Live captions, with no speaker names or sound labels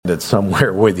it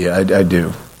somewhere with you. I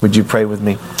do. Would you pray with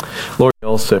me? Lord,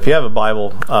 also, if you have a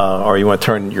Bible or you want to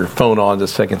turn your phone on to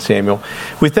 2 Samuel,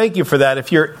 we thank you for that.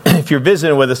 If you're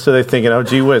visiting with us today thinking, oh,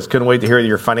 gee whiz, couldn't wait to hear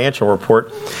your financial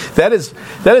report, that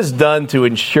is done to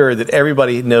ensure that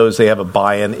everybody knows they have a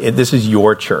buy-in. This is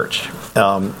your church.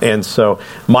 And so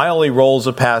my only role as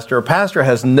a pastor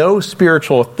has no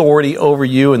spiritual authority over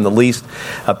you in the least.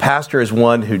 A pastor is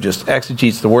one who just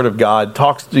exegetes the Word of God,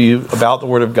 talks to you about the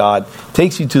Word of God,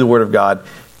 takes you to the Word of God,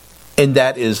 and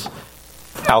that is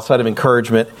outside of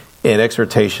encouragement and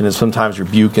exhortation and sometimes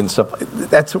rebuke and stuff.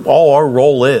 That's all our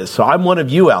role is. So I'm one of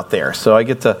you out there. So I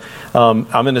get to,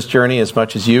 I'm in this journey as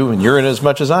much as you, and you're in it as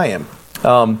much as I am.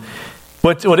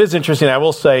 What is interesting, I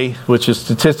will say, which is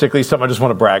statistically something I just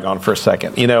want to brag on for a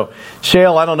second. You know,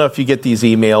 Shale, I don't know if you get these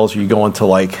emails or you go into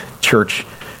like church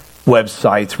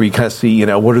websites where you kind of see, you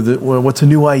know, what's a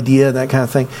new idea, that kind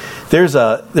of thing. There's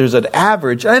an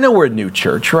average. I know we're a new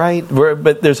church, right?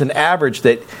 But there's an average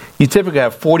that you typically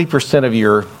have 40% of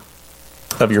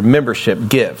your membership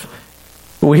give.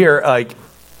 We are like,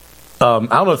 I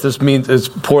don't know if this means it's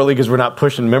poorly because we're not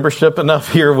pushing membership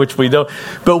enough here, which we don't.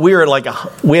 But we have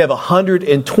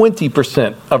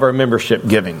 120% of our membership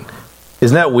giving.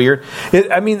 Isn't that weird?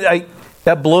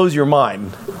 That blows your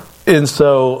mind. And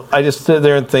so I just sit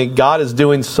there and think God is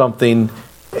doing something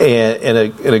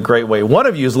in a great way. One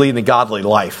of you is leading a godly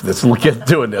life that's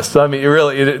doing this. I mean,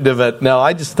 no,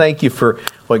 I just thank you for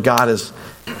what God is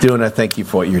doing. I thank you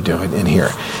for what you're doing in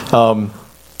here.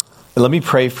 Let me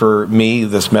pray for me,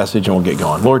 this message, and we'll get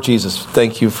going. Lord Jesus,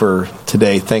 thank you for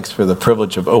today. Thanks for the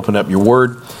privilege of opening up your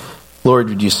word. Lord,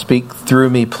 would you speak through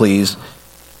me, please?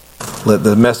 Let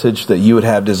the message that you would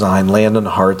have designed land on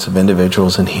the hearts of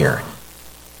individuals in here.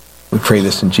 We pray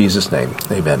this in Jesus' name.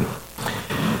 Amen.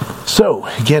 So,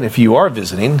 again, if you are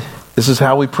visiting, this is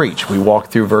how we preach. We walk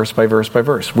through verse by verse by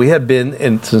verse. We have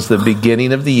been since the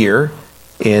beginning of the year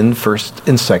in 1st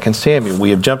and 2nd Samuel.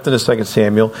 We have jumped into 2nd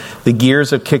Samuel. The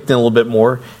gears have kicked in a little bit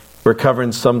more. We're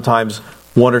covering sometimes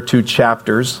 1 or 2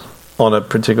 chapters on a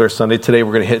particular Sunday. Today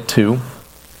we're going to hit 2.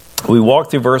 We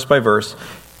walk through verse by verse,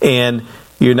 and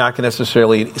you're not going to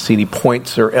necessarily see any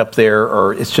points or up there,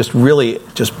 or it's just really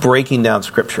just breaking down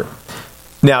Scripture.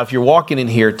 Now, if you're walking in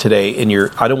here today and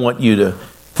I don't want you to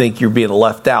think you're being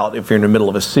left out if you're in the middle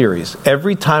of a series.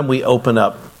 Every time we open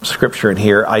up Scripture in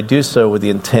here, I do so with the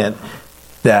intent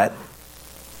that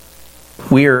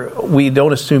we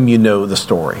don't assume you know the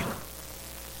story.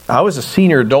 I was a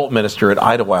senior adult minister at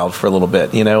Idlewild for a little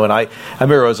bit, you know, and I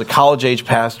remember I was a college-age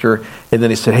pastor, and then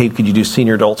he said, hey, could you do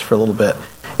senior adults for a little bit?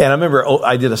 And I remember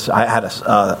I had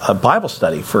a Bible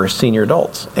study for senior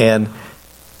adults, and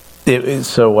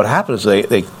so what happened is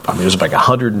it was like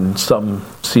 100 and some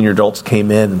senior adults came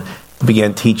in and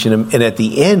began teaching them. And at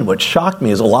the end, what shocked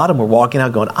me is a lot of them were walking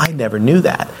out going, I never knew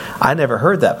that. I never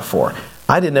heard that before.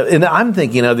 I didn't know. And I'm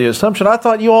thinking of the assumption, I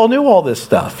thought you all knew all this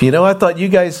stuff. You know, I thought you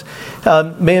guys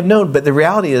may have known. But the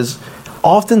reality is,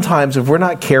 oftentimes, if we're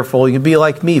not careful, you can be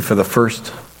like me for the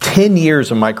first 10 years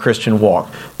of my Christian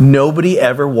walk. Nobody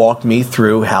ever walked me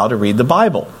through how to read the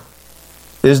Bible.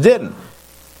 They just didn't.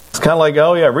 It's kind of like,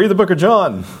 oh yeah, read the book of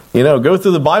John. You know, go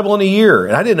through the Bible in a year.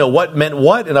 And I didn't know what meant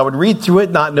what, and I would read through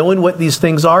it not knowing what these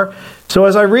things are. So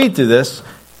as I read through this,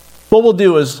 what we'll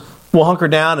do is we'll hunker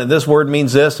down, and this word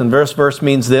means this, and verse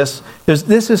means this.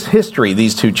 This is history,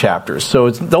 these 2 chapters. So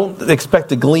don't expect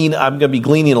to glean. I'm going to be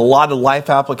gleaning a lot of life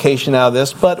application out of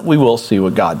this, but we will see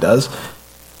what God does.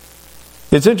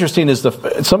 It's interesting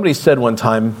somebody said one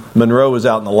time, Monroe was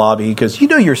out in the lobby, he goes, you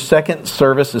know your second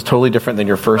service is totally different than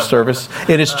your first service?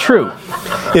 It is true.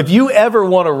 If you ever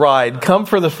want to ride, come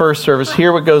for the first service,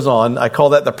 hear what goes on. I call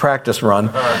that the practice run.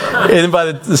 And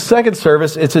by the second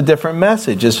service, it's a different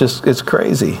message. It's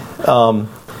crazy.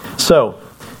 So,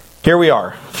 here we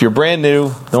are. If you're brand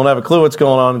new, don't have a clue what's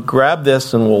going on, grab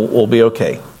this and we'll be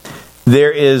okay.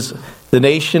 There is the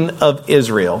nation of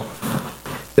Israel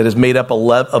that is made up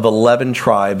of 11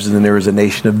 tribes, and then there is a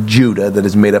nation of Judah that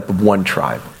is made up of 1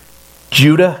 tribe.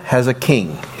 Judah has a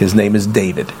king. His name is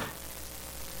David.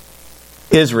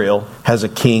 Israel has a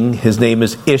king. His name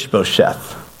is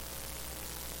Ishbosheth.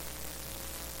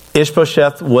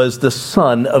 Ishbosheth was the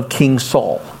son of King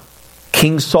Saul.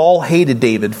 King Saul hated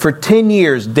David. For 10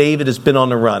 years, David has been on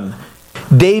the run.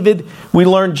 David, we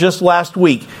learned just last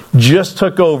week, just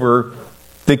took over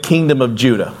the kingdom of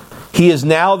Judah. He is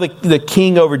now the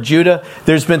king over Judah.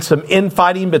 There's been some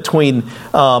infighting between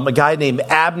a guy named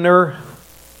Abner,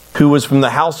 who was from the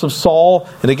house of Saul,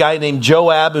 and a guy named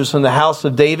Joab, who's from the house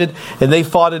of David. And they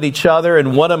fought at each other,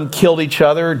 and one of them killed each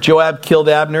other. Joab killed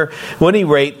Abner. At any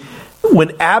rate,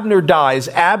 when Abner dies,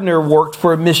 Abner worked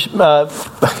for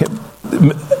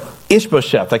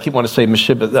Ishbosheth, I keep wanting to say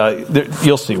Mephibosheth,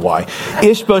 you'll see why.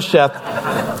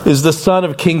 Ishbosheth is the son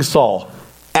of King Saul.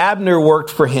 Abner worked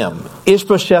for him.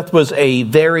 Ishbosheth was a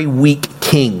very weak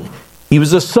king. He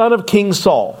was the son of King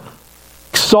Saul.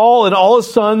 Saul and all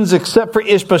his sons, except for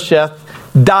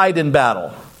Ishbosheth, died in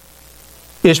battle.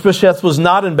 Ishbosheth was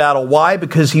not in battle. Why?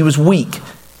 Because he was weak.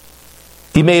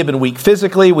 He may have been weak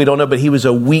physically, we don't know, but he was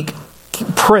a weak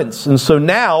prince. And so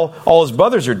now all his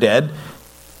brothers are dead.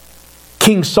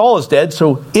 King Saul is dead,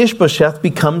 so Ishbosheth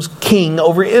becomes king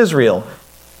over Israel.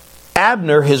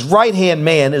 Abner, his right-hand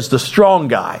man, is the strong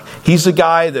guy. He's the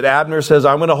guy that Abner says,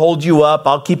 I'm going to hold you up,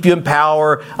 I'll keep you in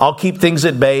power, I'll keep things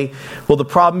at bay. Well, the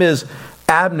problem is,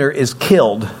 Abner is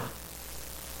killed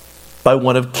by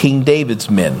one of King David's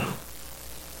men,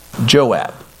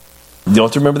 Joab. You don't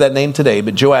have to remember that name today,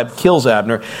 but Joab kills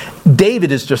Abner.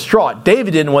 David is distraught.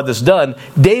 David didn't want this done.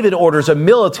 David orders a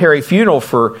military funeral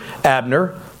for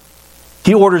Abner.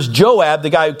 He orders Joab,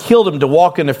 the guy who killed him, to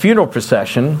walk in a funeral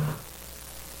procession.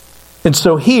 And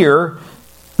so here,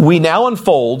 we now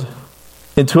unfold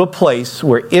into a place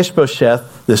where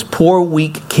Ishbosheth, this poor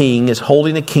weak king, is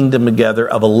holding a kingdom together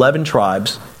of 11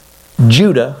 tribes,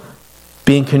 Judah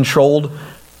being controlled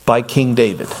by King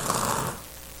David.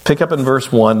 Pick up in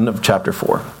verse 1 of chapter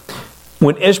 4.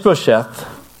 When Ishbosheth,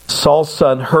 Saul's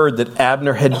son, heard that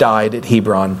Abner had died at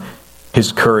Hebron,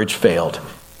 his courage failed,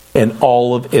 and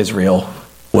all of Israel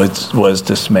was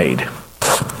dismayed.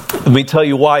 Let me tell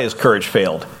you why his courage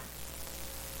failed.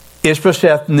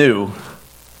 Ishbosheth knew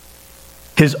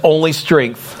his only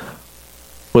strength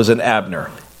was in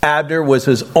Abner. Abner was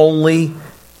his only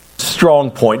strong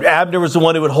point. Abner was the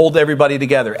one who would hold everybody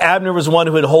together. Abner was the one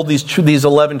who would hold these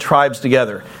 11 tribes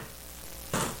together.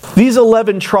 These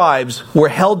 11 tribes were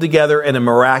held together in a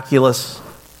miraculous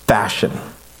fashion.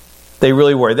 They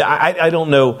really were. I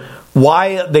don't know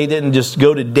why they didn't just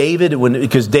go to David,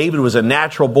 because David was a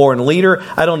natural-born leader.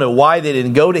 I don't know why they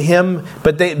didn't go to him,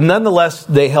 but nonetheless,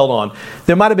 they held on.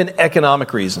 There might have been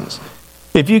economic reasons.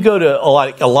 If you go to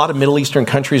a lot of Middle Eastern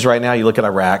countries right now, you look at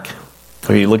Iraq,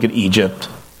 or you look at Egypt,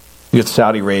 you look at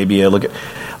Saudi Arabia, look at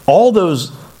all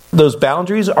those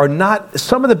boundaries are not,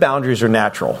 some of the boundaries are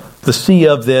natural. The sea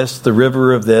of this, the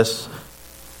river of this.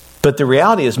 But the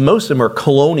reality is most of them are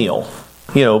colonial.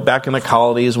 You know, back in the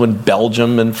colonies when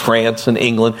Belgium and France and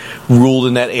England ruled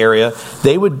in that area,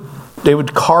 they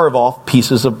would carve off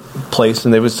pieces of place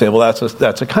and they would say, well,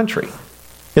 that's a country.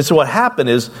 And so what happened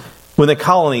is when the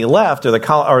colony left, or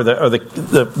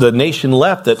the nation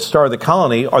left that started the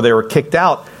colony, or they were kicked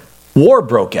out, war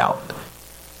broke out.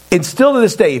 And still to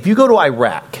this day, if you go to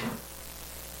Iraq,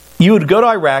 you would go to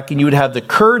Iraq and you would have the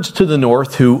Kurds to the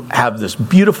north who have this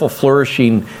beautiful,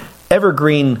 flourishing,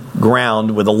 evergreen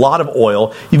ground with a lot of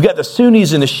oil. You've got the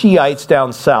Sunnis and the Shiites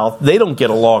down south. They don't get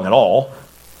along at all.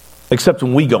 Except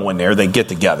when we go in there, they get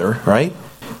together, right?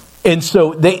 And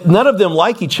so none of them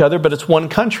like each other, but it's one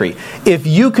country. If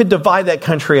you could divide that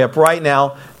country up right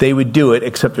now, they would do it,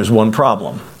 except there's one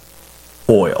problem.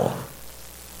 Oil.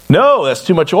 No, that's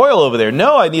too much oil over there.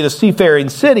 No, I need a seafaring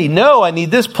city. No, I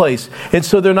need this place. And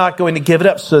so they're not going to give it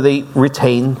up, so they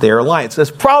retain their alliance.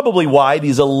 That's probably why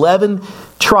these 11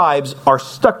 tribes are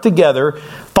stuck together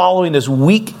following this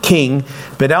weak king,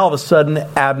 but now all of a sudden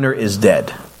Abner is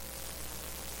dead.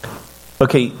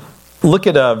 Okay, look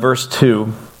at verse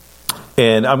 2,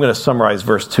 and I'm going to summarize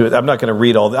verse 2. I'm not going to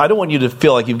read all that. I don't want you to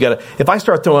feel like you've got to, if I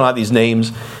start throwing out these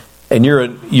names, and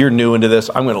you're new into this,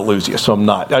 I'm going to lose you, so I'm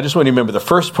not. I just want you to remember the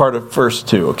first part of verse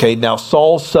 2, okay? Now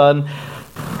Saul's son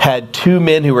had 2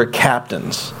 men who were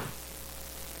captains.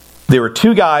 They were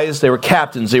 2 guys, they were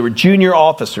captains, they were junior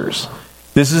officers.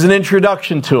 This is an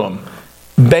introduction to them.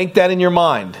 Bank that in your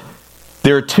mind.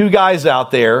 There are 2 guys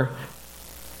out there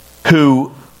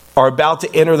who are about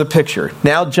to enter the picture.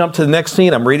 Now jump to the next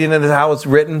scene. I'm reading it how it's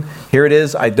written. Here it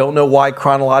is. I don't know why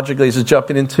chronologically this is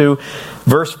jumping into.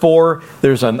 Verse 4,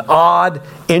 there's an odd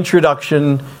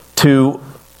introduction to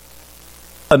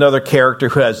another character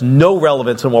who has no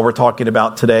relevance in what we're talking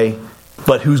about today,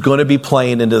 but who's going to be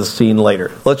playing into the scene later.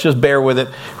 Let's just bear with it.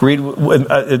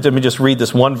 Let me just read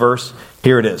this one verse.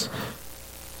 Here it is.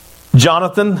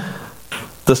 Jonathan,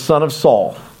 the son of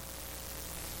Saul,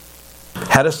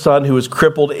 had a son who was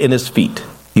crippled in his feet.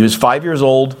 He was 5 years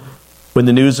old when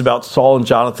the news about Saul and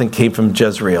Jonathan came from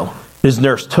Jezreel. His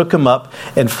nurse took him up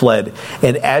and fled.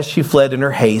 And as she fled in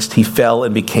her haste, he fell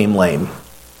and became lame.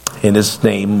 And his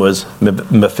name was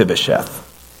Mephibosheth.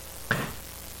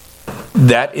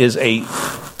 That is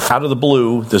out of the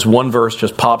blue, this one verse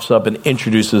just pops up and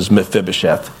introduces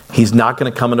Mephibosheth. He's not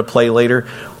going to come into play later.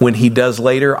 When he does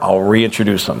later, I'll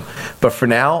reintroduce him. But for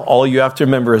now, all you have to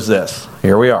remember is this.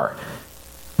 Here we are.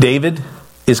 David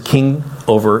is king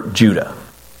over Judah.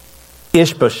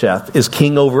 Ishbosheth is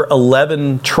king over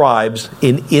 11 tribes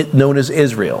in it known as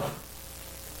Israel.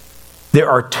 There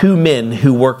are 2 men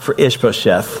who work for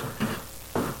Ishbosheth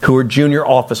who are junior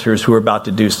officers who are about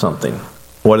to do something.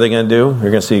 What are they going to do?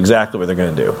 You're going to see exactly what they're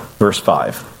going to do. Verse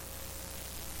 5.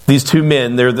 These 2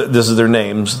 men, this is their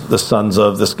names, the sons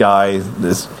of this guy.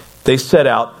 They set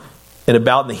out in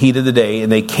the heat of the day,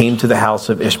 and they came to the house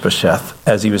of Ishbosheth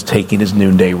as he was taking his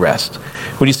noonday rest.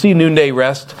 When you see noonday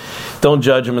rest, don't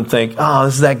judge him and think, oh,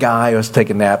 this is that guy who was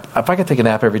taking a nap. If I could take a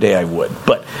nap every day, I would.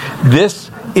 But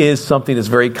this is something that's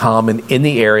very common in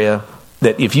the area,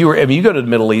 that if you go to the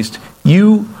Middle East,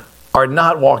 you are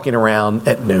not walking around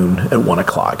at noon at 1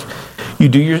 o'clock. You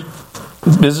do your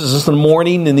business in the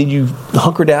morning, and then you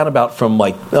hunker down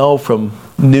from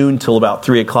noon till about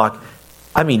 3 o'clock.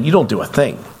 I mean, you don't do a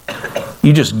thing.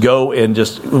 You just go and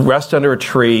just rest under a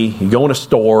tree. You go in a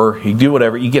store. You do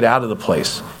whatever. You get out of the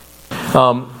place.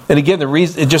 And again, the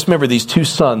reason, just remember these 2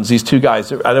 sons, these 2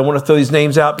 guys. I don't want to throw these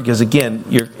names out because again,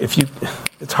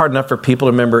 it's hard enough for people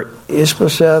to remember.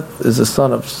 Ishbosheth is the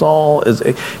son of Saul.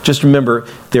 Just remember,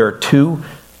 there are 2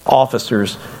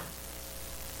 officers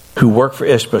who work for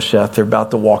Ishbosheth. They're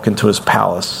about to walk into his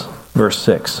palace. Verse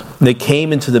 6. They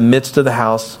came into the midst of the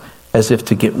house as if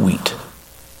to get wheat,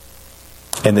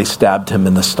 and they stabbed him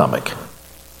in the stomach.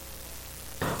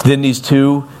 Then these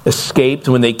 2 escaped.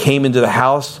 When they came into the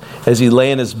house, as he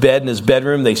lay in his bed in his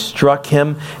bedroom, they struck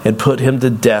him and put him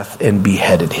to death and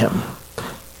beheaded him.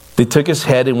 They took his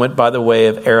head and went by the way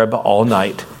of Arabah all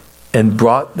night and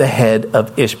brought the head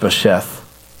of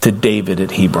Ishbosheth to David at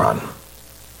Hebron.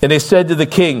 And they said to the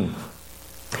king,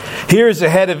 here is the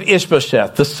head of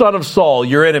Ishbosheth, the son of Saul,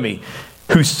 your enemy,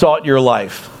 who sought your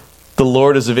life. The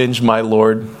Lord has avenged my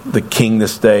lord, the king,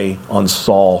 this day on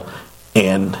Saul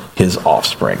and his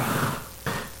offspring.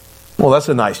 Well, that's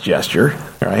a nice gesture,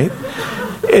 right?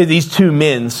 These 2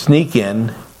 men sneak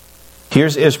in.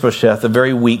 Here's Ishbosheth, a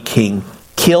very weak king.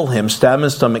 Kill him, stab him in the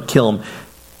stomach, kill him.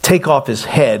 Take off his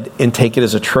head and take it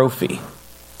as a trophy.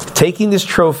 Taking this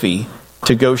trophy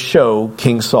to go show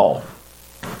King Saul.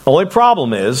 Only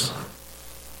problem is,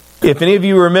 if any of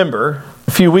you remember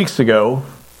a few weeks ago,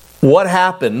 what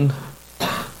happened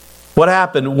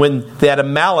when that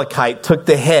Amalekite took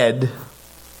the head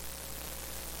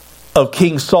of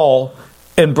King Saul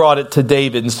and brought it to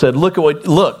David and said, look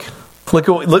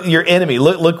your enemy,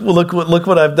 look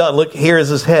what I've done. Look, here is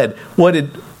his head. What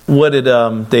did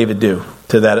David do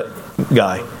to that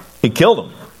guy? He killed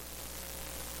him.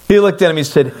 He looked at him and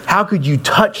said, how could you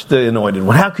touch the anointed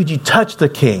one? How could you touch the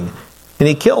king? And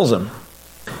he kills him.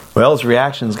 Well, his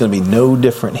reaction is going to be no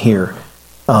different here.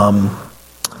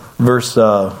 Verse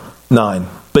 9.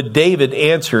 But David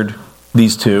answered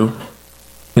these 2,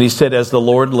 and he said, as the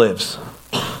Lord lives,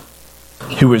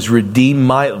 who has redeemed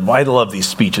my... I love these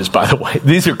speeches, by the way.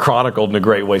 These are chronicled in a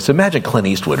great way. So imagine Clint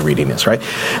Eastwood reading this, right?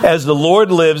 As the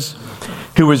Lord lives,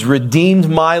 who has redeemed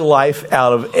my life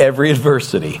out of every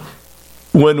adversity.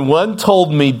 When one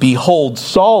told me, behold,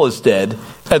 Saul is dead,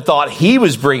 and thought he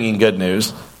was bringing good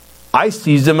news, I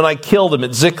seized him and I killed him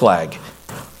at Ziklag,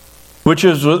 which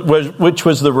was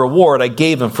the reward I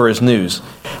gave him for his news.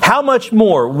 How much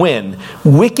more when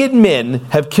wicked men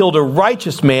have killed a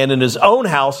righteous man in his own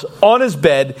house on his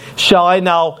bed, shall I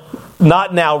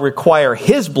not now require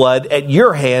his blood at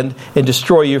your hand and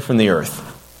destroy you from the earth?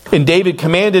 And David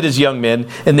commanded his young men,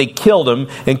 and they killed him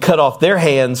and cut off their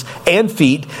hands and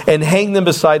feet and hanged them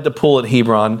beside the pool at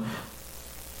Hebron.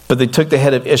 But they took the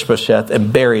head of Ishbosheth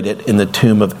and buried it in the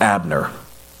tomb of Abner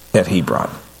at Hebron.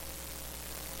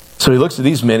 So he looks at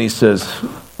these men, he says,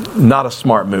 not a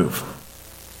smart move.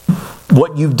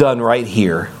 What you've done right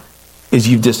here is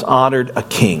you've dishonored a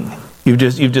king. You've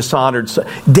dishonored...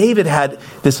 David had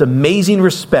this amazing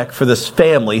respect for this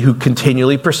family who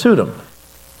continually pursued him.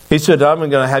 He said, I'm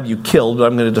going to have you killed, but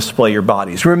I'm going to display your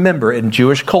bodies. Remember, in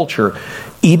Jewish culture,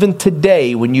 even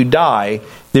today when you die,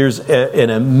 there's an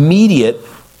immediate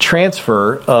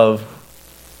transfer of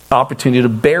opportunity to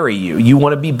bury you. You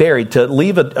want to be buried. To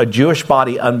leave a Jewish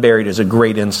body unburied is a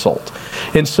great insult.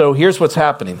 And so here's what's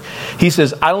happening. He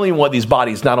says, I don't even want these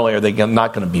bodies, not only are they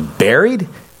not going to be buried,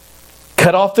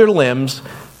 cut off their limbs,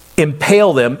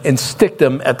 impale them, and stick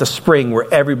them at the spring where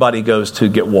everybody goes to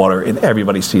get water and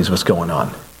everybody sees what's going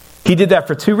on. He did that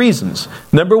for 2 reasons.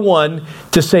 Number 1,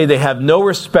 to say they have no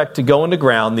respect to go in the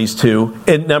ground, these 2.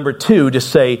 And number 2, to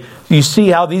say, you see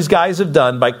how these guys have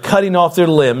done by cutting off their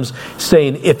limbs,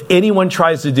 saying, if anyone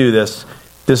tries to do this,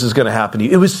 this is going to happen to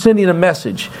you. It was sending a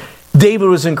message. David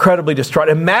was incredibly distraught.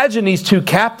 Imagine these 2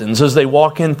 captains as they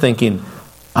walk in thinking,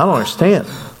 I don't understand.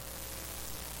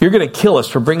 You're going to kill us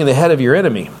for bringing the head of your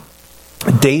enemy.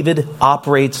 David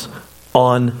operates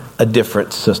on a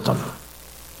different system.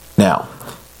 Now,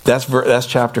 that's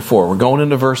chapter 4. We're going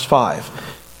into verse 5.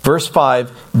 Verse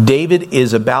 5, David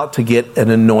is about to get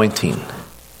an anointing.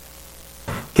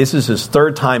 This is his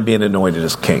third time being anointed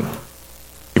as king.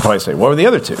 You probably say, what were the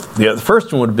other two? The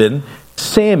first one would have been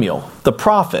Samuel, the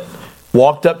prophet,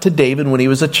 walked up to David when he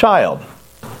was a child.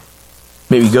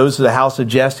 Maybe he goes to the house of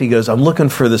Jesse. He goes, I'm looking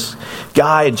for this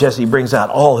guy. And Jesse brings out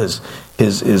all his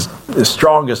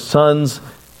strongest sons.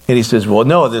 And he says, well,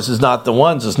 no, this is not the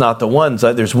ones. It's not the ones.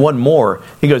 There's one more.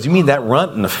 He goes, you mean that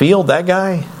runt in the field, that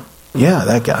guy? Yeah,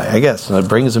 that guy, I guess. And it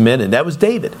brings him in. And that was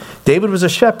David. David was a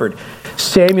shepherd.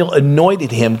 Samuel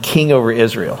anointed him king over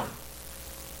Israel.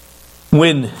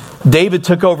 When David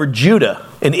took over Judah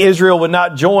and Israel would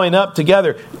not join up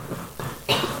together,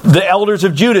 the elders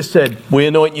of Judah said, we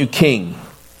anoint you king.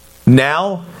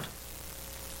 Now,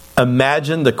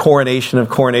 imagine the coronation of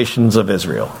coronations of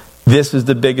Israel. This is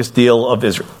the biggest deal of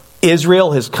Israel.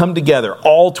 Israel has come together,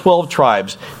 all 12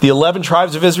 tribes. The 11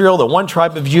 tribes of Israel, the 1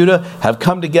 tribe of Judah have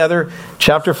come together.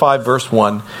 Chapter 5, verse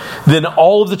 1. Then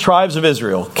all of the tribes of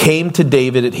Israel came to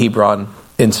David at Hebron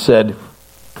and said,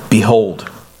 behold.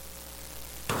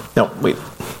 Now, wait.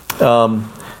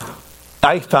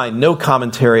 I find no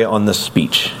commentary on this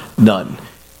speech. None.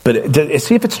 But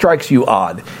see if it strikes you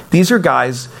odd. These are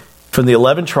guys from the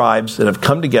 11 tribes that have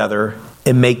come together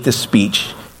and make this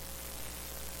speech.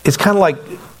 It's kind of like,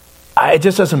 it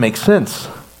just doesn't make sense.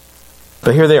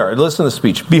 But here they are. Listen to the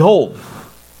speech. Behold,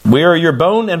 we are your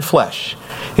bone and flesh.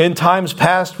 In times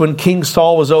past when King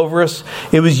Saul was over us,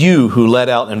 it was you who led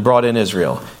out and brought in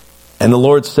Israel. And the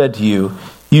Lord said to you,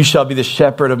 you shall be the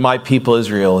shepherd of my people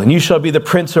Israel, and you shall be the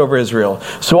prince over Israel.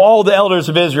 So all the elders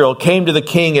of Israel came to the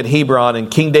king at Hebron,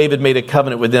 and King David made a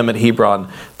covenant with them at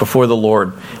Hebron before the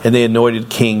Lord, and they anointed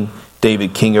King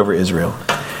David king over Israel.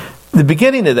 The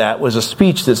beginning of that was a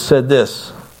speech that said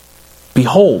this,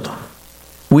 behold,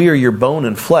 we are your bone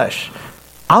and flesh.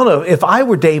 I don't know, if I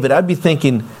were David, I'd be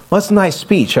thinking, well, that's a nice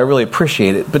speech, I really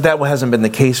appreciate it, but that hasn't been the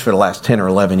case for the last 10 or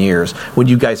 11 years when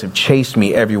you guys have chased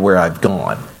me everywhere I've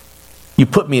gone. You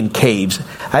put me in caves.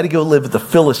 I had to go live with the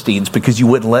Philistines because you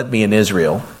wouldn't let me in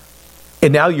Israel.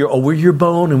 And now we're your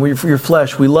bone and we're your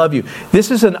flesh. We love you. This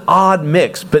is an odd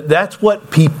mix, but that's what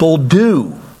people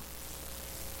do.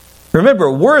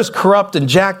 Remember, we're as corrupt and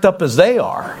jacked up as they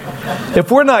are. If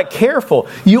we're not careful,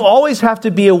 you always have to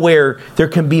be aware there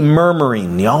can be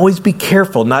murmuring. You always be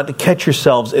careful not to catch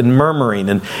yourselves in murmuring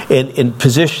and in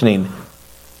positioning.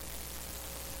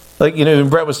 Like,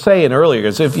 Brett was saying earlier,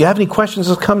 if you have any questions,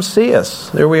 just come see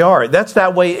us. There we are. That's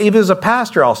that way. Even as a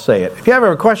pastor, I'll say it. If you have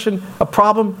a question, a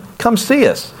problem, come see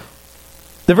us.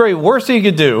 The very worst thing you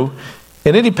could do,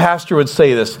 and any pastor would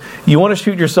say this, you want to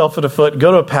shoot yourself in the foot,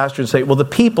 go to a pastor and say, well, the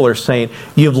people are saying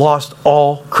you've lost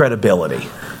all credibility.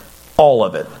 All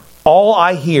of it. All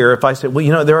I hear, if I say,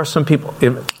 well, there are some people,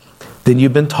 then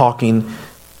you've been talking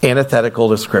antithetical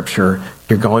to Scripture.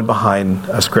 You're going behind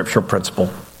a scriptural principle.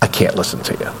 I can't listen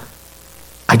to you.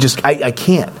 I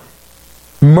can't.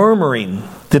 Murmuring.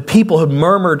 The people have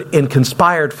murmured and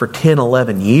conspired for 10,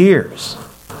 11 years.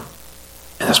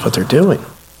 And that's what they're doing.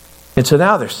 And so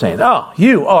now they're saying, oh,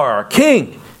 you are our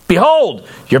king. Behold,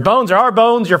 your bones are our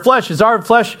bones. Your flesh is our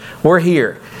flesh. We're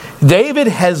here. David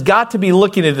has got to be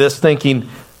looking at this thinking,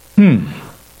 I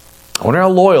wonder how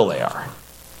loyal they are.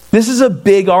 This is a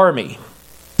big army.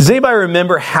 Does anybody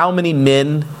remember how many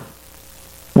men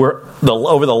were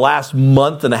over the last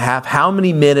month and a half, how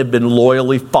many men have been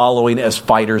loyally following as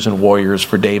fighters and warriors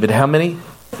for David? How many?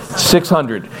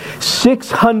 600.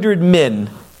 600 men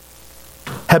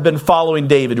have been following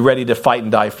David, ready to fight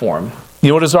and die for him. You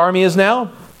know what his army is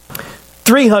now?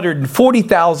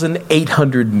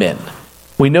 340,800 men.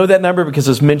 We know that number because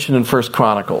it's mentioned in 1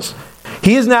 Chronicles.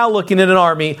 He is now looking at an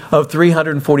army of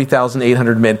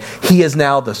 340,800 men. He is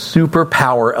now the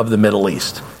superpower of the Middle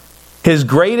East. His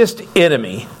greatest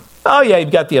enemy,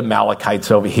 you've got the Amalekites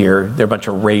over here. They're a bunch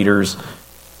of raiders.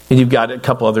 And you've got a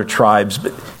couple other tribes.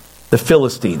 But the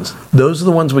Philistines, those are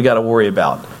the ones we got to worry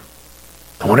about.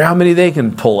 I wonder how many they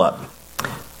can pull up.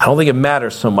 I don't think it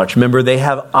matters so much. Remember, they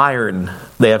have iron.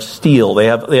 They have steel. They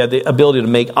have the ability to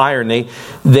make iron.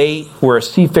 They were a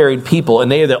seafaring people,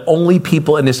 and they are the only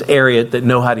people in this area that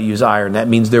know how to use iron. That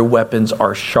means their weapons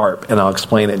are sharp, and I'll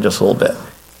explain it in just a little bit.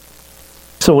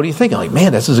 So what do you think? I'm like,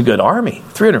 man, this is a good army.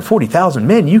 340,000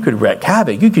 men, you could wreak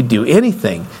havoc. You could do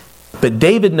anything. But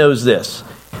David knows this.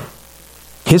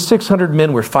 His 600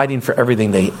 men were fighting for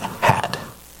everything they had.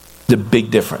 The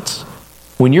big difference.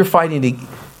 When you're fighting,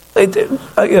 I feel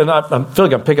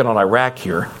like I'm picking on Iraq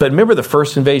here. But remember the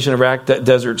first invasion of Iraq, that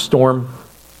Desert Storm?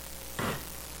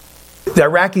 The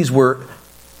Iraqis were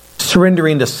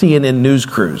surrendering to CNN news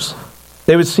crews.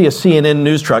 They would see a CNN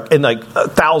news truck and like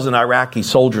 1,000 Iraqi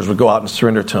soldiers would go out and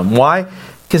surrender to them. Why?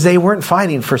 Because they weren't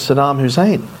fighting for Saddam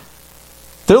Hussein.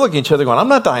 They're looking at each other going, I'm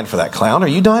not dying for that clown. Are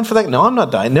you dying for that? No, I'm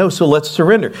not dying. No, so let's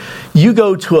surrender. You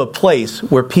go to a place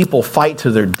where people fight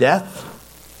to their death,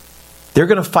 they're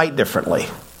going to fight differently.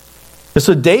 And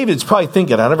so David's probably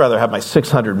thinking, I'd rather have my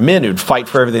 600 men who'd fight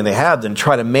for everything they have than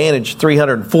try to manage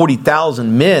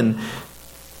 340,000 men.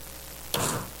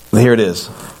 Here it is,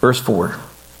 verse 4.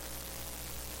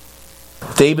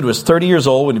 David was 30 years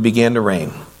old when he began to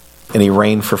reign, and he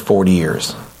reigned for 40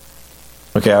 years.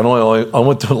 Okay, I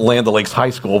went to Land O'Lakes High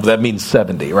School, but that means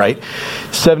 70, right?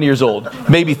 70 years old.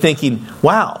 Maybe thinking,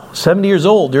 wow, 70 years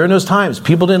old, during those times,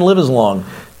 people didn't live as long.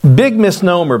 Big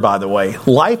misnomer, by the way.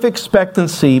 Life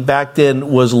expectancy back then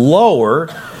was lower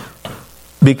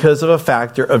because of a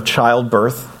factor of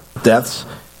childbirth, deaths,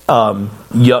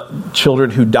 children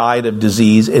who died of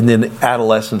disease, and then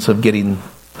adolescence of getting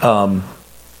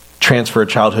transfer of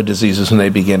childhood diseases when they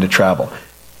began to travel.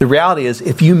 The reality is,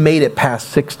 if you made it past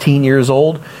 16 years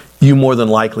old, you more than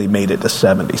likely made it to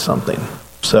 70-something.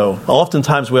 So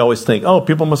oftentimes we always think, oh,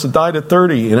 people must have died at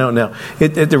 30. No.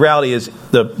 The reality is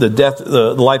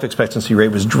the life expectancy rate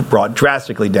was brought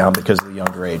drastically down because of the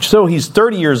younger age. So he's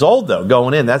 30 years old, though,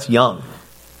 going in. That's young.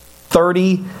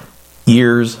 30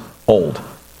 years old.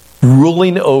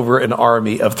 Ruling over an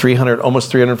army of almost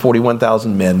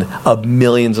 341,000 men, of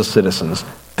millions of citizens.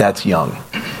 That's young.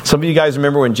 Some of you guys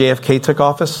remember when JFK took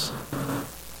office?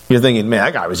 You're thinking, man,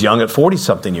 that guy was young at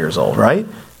 40-something years old, right?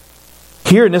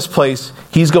 Here in this place,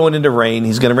 he's going into reign.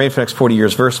 He's going to reign for the next 40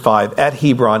 years. Verse 5, at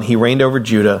Hebron, he reigned over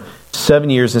Judah 7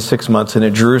 years and 6 months. And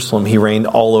at Jerusalem, he reigned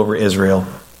all over Israel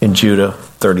and Judah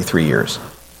 33 years.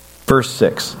 Verse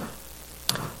 6,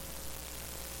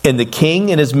 and the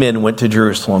king and his men went to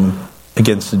Jerusalem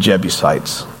against the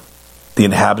Jebusites, the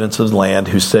inhabitants of the land,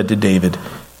 who said to David,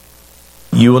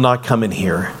 you will not come in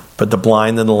here, but the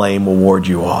blind and the lame will ward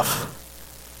you off.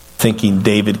 Thinking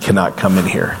David cannot come in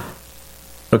here.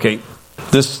 Okay,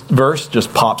 this verse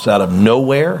just pops out of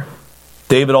nowhere.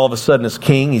 David all of a sudden is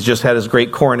king. He's just had his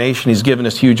great coronation. He's given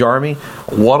this huge army.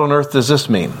 What on earth does this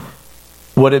mean?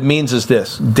 What it means is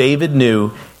this. David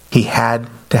knew he had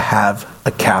to have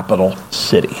a capital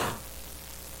city.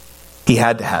 He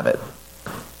had to have it.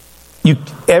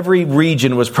 Every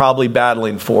region was probably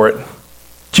battling for it.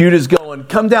 Judah's going,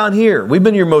 come down here. We've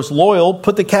been your most loyal.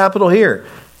 Put the capital here.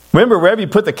 Remember, wherever you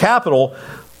put the capital,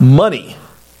 money,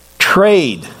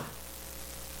 trade,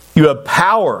 you have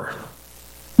power.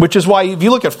 Which is why if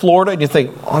you look at Florida and you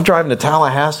think, I'm driving to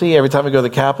Tallahassee every time I go to the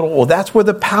capital. Well, that's where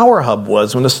the power hub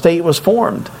was when the state was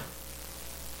formed.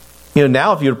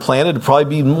 Now if you had planned it, it'd probably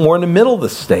be more in the middle of the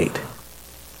state.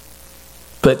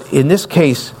 But in this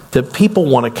case, the people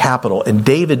want a capital. And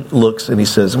David looks and he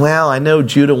says, well, I know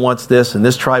Judah wants this and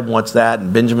this tribe wants that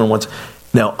and Benjamin wants...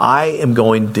 No,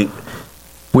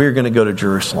 we're going to go to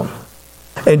Jerusalem.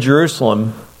 And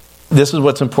Jerusalem, this is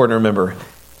what's important to remember,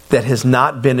 that has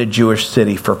not been a Jewish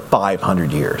city for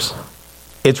 500 years.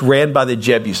 It's ran by the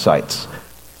Jebusites.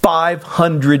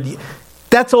 500,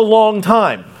 that's a long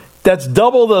time. That's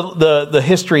double the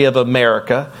history of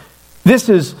America. This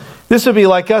would be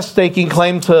like us staking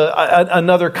claim to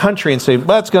another country and saying,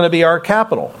 well, that's going to be our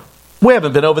capital. We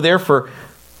haven't been over there for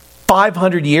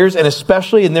 500 years, and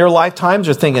especially in their lifetimes,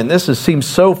 they're thinking, seems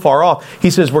so far off.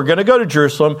 He says, we're going to go to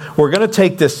Jerusalem, we're going to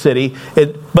take this city,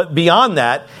 but beyond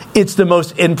that, it's the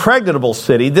most impregnable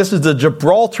city. This is the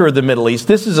Gibraltar of the Middle East.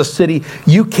 This is a city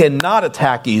you cannot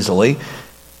attack easily.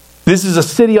 This is a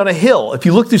city on a hill. If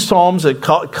you look through Psalms, it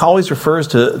always refers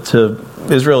to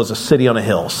Israel as a city on a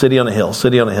hill, city on a hill,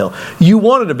 city on a hill. You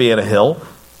wanted to be on a hill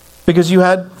because you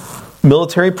had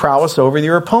military prowess over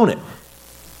your opponent.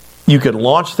 You could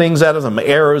launch things out of them,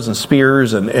 arrows and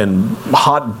spears and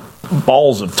hot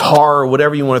balls of tar or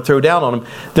whatever you want to throw down on them.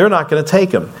 They're not going to take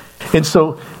them. And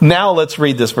so now let's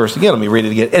read this verse again. Let me read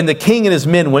it again. And the king and his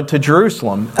men went to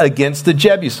Jerusalem against the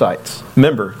Jebusites.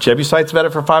 Remember, Jebusites have had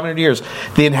it for 500 years.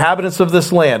 The inhabitants of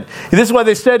this land. And this is what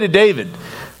they said to David.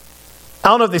 I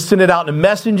don't know if they sent it out in a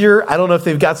messenger. I don't know if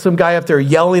they've got some guy up there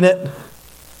yelling it.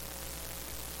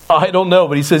 I don't know.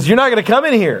 But he says, you're not going to come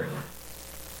in here.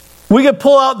 We could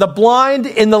pull out the blind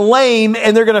and the lame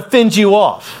and they're going to fend you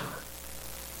off.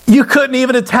 You couldn't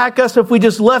even attack us if we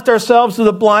just left ourselves to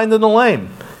the blind and the lame.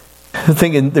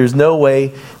 Thinking there's no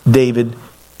way David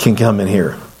can come in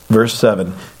here. Verse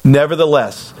 7.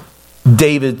 Nevertheless,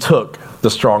 David took the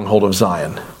stronghold of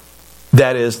Zion.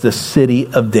 That is the city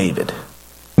of David.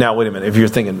 Now, wait a minute. If you're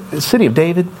thinking, the city of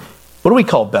David? What do we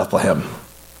call Bethlehem?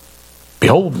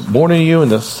 Behold, born in you in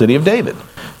the city of David.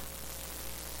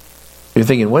 You're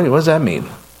thinking, wait, what does that mean?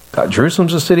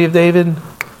 Jerusalem's the city of David.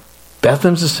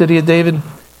 Bethlehem's the city of David.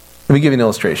 Let me give you an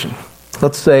illustration.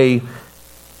 Let's say,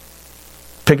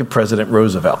 pick a President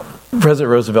Roosevelt. President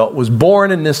Roosevelt was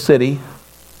born in this city,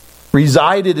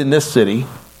 resided in this city,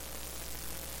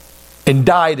 and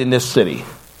died in this city.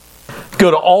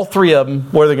 Go to all three of them,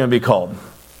 what are they going to be called?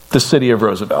 The city of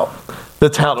Roosevelt. The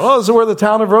town. Oh, this is where the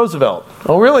town of Roosevelt.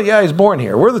 Oh, really? Yeah, he's born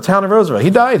here. We're the town of Roosevelt. He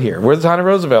died here. We're the town of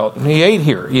Roosevelt. He ate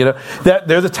here.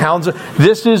 They're the towns.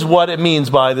 This is what it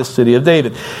means by the city of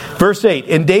David. Verse 8,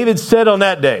 and David said on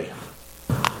that day,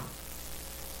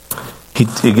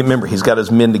 remember, he's got his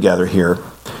men together here.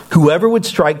 Whoever would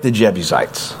strike the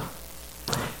Jebusites,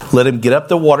 let him get up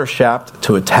the water shaft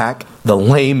to attack the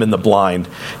lame and the blind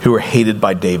who are hated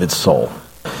by David's soul.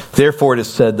 Therefore it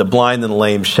is said, the blind and the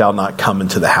lame shall not come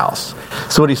into the house.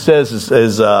 So what he says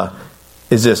is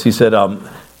this. He said,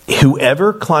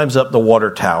 whoever climbs up the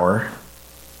water tower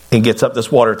and gets up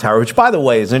this water tower, which by the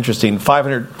way is interesting,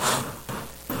 500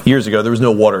 years ago there was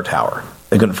no water tower.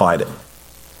 They couldn't find it.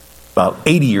 About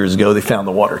 80 years ago they found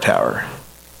the water tower.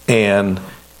 And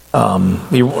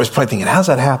you was probably thinking, how's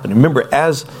that happen? Remember,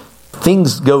 as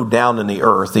things go down in the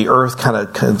earth kind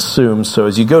of consumes. So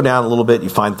as you go down a little bit, you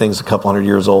find things a couple hundred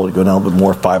years old. You go down a bit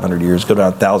more, 500 years, go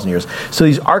down 1,000 years. So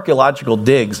these archaeological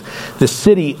digs, the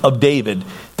city of David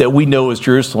that we know as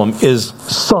Jerusalem is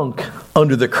sunk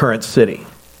under the current city.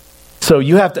 So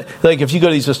you have to, like if you go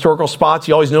to these historical spots,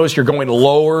 you always notice you're going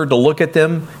lower to look at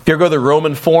them. If you ever go to the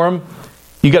Roman Forum,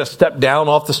 you got to step down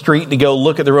off the street to go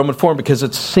look at the Roman Forum because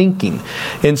it's sinking.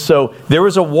 And so there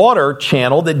was a water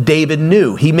channel that David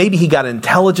knew. Maybe he got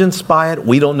intelligence by it.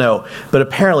 We don't know. But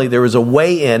apparently there was a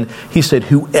way in. He said,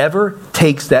 whoever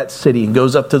takes that city and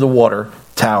goes up to the water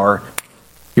tower,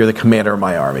 you're the commander of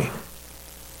my army.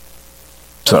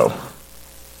 So,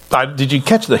 did you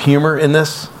catch the humor in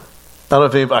this? I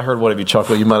don't know if I heard one of you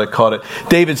chuckle. You might have caught it.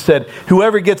 David said,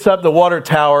 whoever gets up the water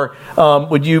tower,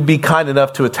 would you be kind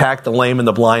enough to attack the lame and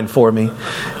the blind for me?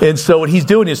 And so what he's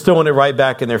doing is throwing it right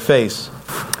back in their face.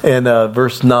 And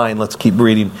verse 9, let's keep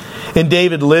reading. And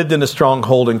David lived in a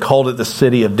stronghold and called it the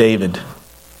city of David.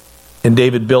 And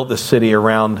David built the city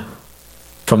around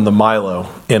from the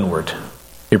Milo inward.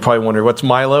 You're probably wondering, what's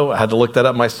Milo? I had to look that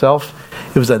up myself.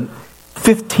 It was a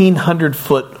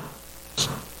 1,500-foot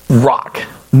rock,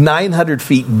 900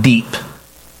 feet deep.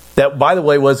 That, by the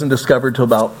way, wasn't discovered till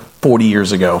about 40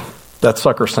 years ago. That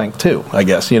sucker sank too, I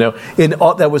guess, And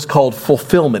that was called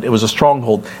fulfillment. It was a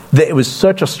stronghold. It was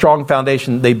such a strong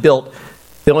foundation they built.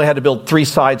 They only had to build 3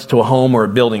 sides to a home or a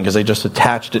building because they just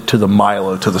attached it to the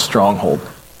Milo, to the stronghold.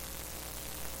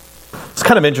 It's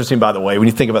kind of interesting, by the way, when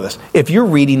you think about this. If you're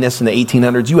reading this in the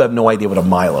 1800s, you have no idea what a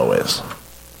Milo is.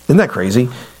 Isn't that crazy?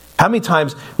 How many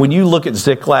times when you look at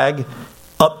Ziklag,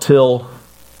 up till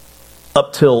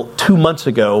 2 months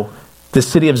ago, the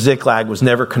city of Ziklag was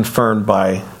never confirmed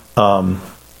by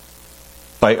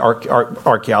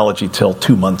archaeology till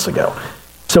 2 months ago.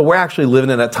 So we're actually living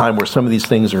in that time where some of these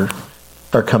things are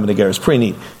coming together. It's pretty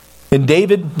neat. And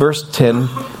David, verse 10,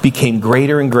 became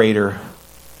greater and greater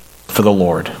for the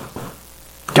Lord.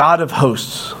 God of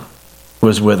hosts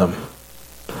was with him.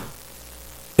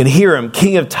 And Hiram,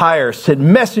 king of Tyre, sent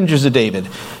messengers of David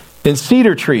and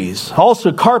cedar trees,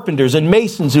 also carpenters and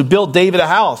masons who built David a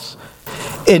house.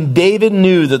 And David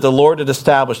knew that the Lord had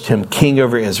established him king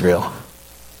over Israel,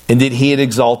 and that he had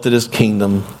exalted his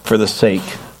kingdom for the sake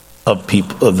of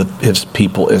his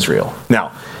people Israel.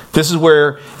 Now, this is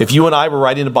where, if you and I were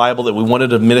writing a Bible that we wanted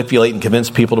to manipulate and convince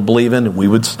people to believe in, we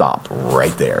would stop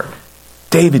right there.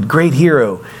 David, great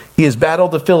hero. He has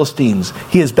battled the Philistines.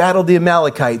 He has battled the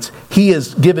Amalekites. He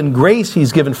has given grace.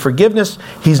 He's given forgiveness.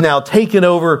 He's now taken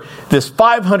over this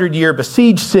 500-year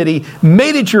besieged city,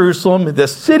 made it Jerusalem, the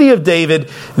city of David.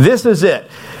 This is it.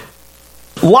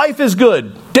 Life is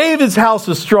good. David's house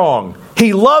is strong.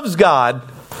 He loves God.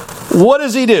 What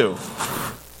does he do?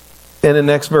 In the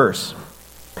next verse.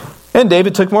 And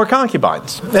David took more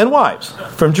concubines and wives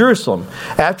from Jerusalem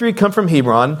after he'd come from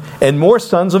Hebron, and more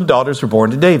sons and daughters were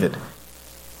born to David.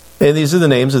 And these are the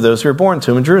names of those who were born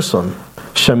to him in Jerusalem: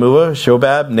 Shammua,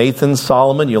 Shobab, Nathan,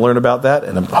 Solomon. You'll learn about that,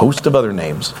 and a host of other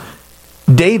names.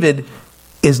 David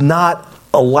is not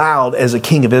allowed as a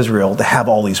king of Israel to have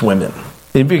all these women.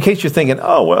 In case you're thinking,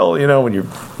 oh, well, when you're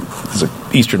as an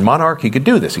Eastern monarch, he could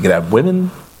do this. He could have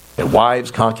women and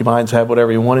wives, concubines, have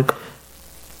whatever he wanted.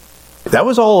 That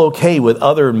was all okay with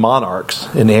other monarchs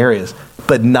in areas,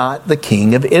 but not the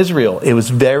king of Israel. It was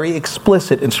very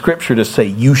explicit in Scripture to say,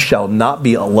 you shall not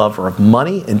be a lover of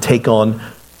money and take on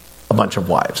a bunch of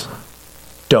wives.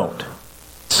 Don't.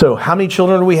 So how many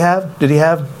children did he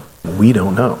have? We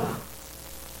don't know.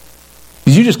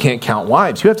 Because you just can't count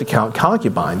wives. You have to count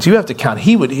concubines. You have to count.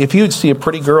 If he would see a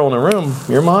pretty girl in a room,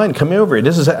 you're mine, come over. And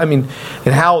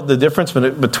how the difference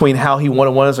between how he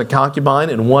wanted one as a concubine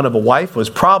and one of a wife was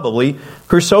probably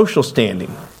her social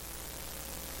standing.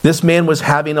 This man was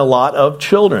having a lot of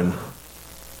children.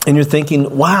 And you're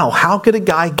thinking, wow, how could a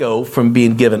guy go from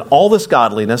being given all this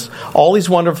godliness, all these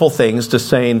wonderful things, to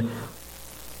saying,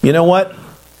 you know what?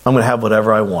 I'm going to have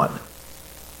whatever I want.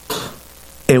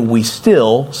 And we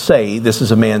still say this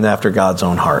is a man after God's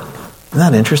own heart. Isn't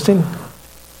that interesting?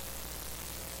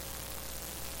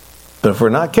 But if we're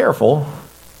not careful,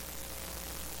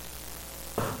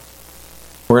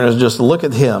 we're going to just look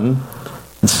at him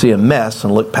and see a mess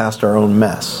and look past our own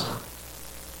mess.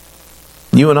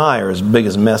 You and I are as big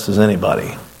a mess as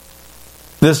anybody.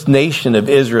 This nation of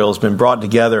Israel has been brought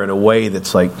together in a way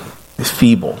that's like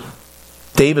feeble.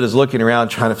 David is looking around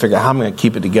trying to figure out how I'm going to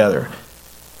keep it together.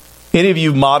 Any of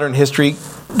you modern history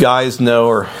guys know,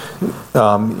 or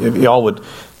if y'all would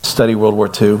study World War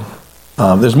II,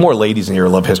 there's more ladies in here who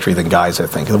love history than guys, I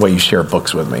think, the way you share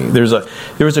books with me. There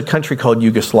was a country called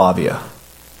Yugoslavia.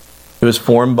 It was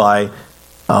formed by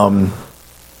a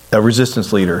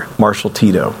resistance leader, Marshal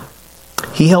Tito.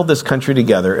 He held this country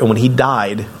together, and when he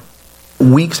died,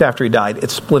 weeks after he died,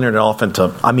 it splintered off into,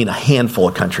 a handful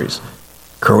of countries.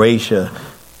 Croatia,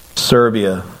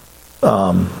 Serbia,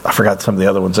 I forgot some of the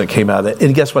other ones that came out of it.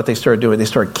 And guess what they started doing? They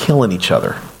started killing each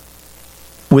other.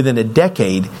 Within a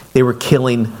decade, they were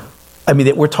killing,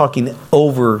 we're talking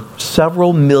over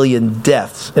several million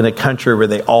deaths in a country where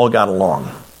they all got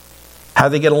along. How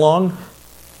did they get along?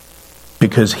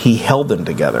 Because he held them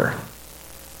together.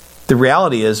 The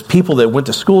reality is, people that went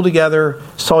to school together,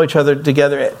 saw each other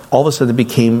together, all of a sudden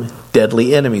became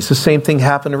deadly enemies. The same thing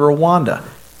happened in Rwanda,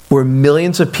 where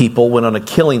millions of people went on a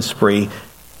killing spree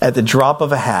at the drop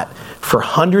of a hat for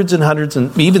hundreds and hundreds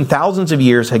and even thousands of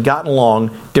years, had gotten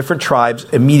along. Different tribes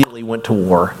immediately went to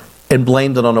war and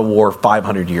blamed it on a war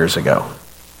 500 years ago.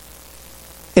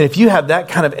 And if you have that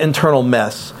kind of internal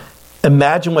mess,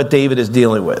 imagine what David is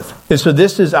dealing with. And so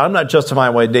I'm not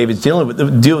justifying why David's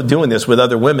doing this with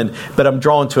other women, but I'm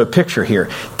drawing to a picture here.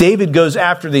 David goes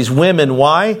after these women.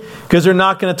 Why? Because they're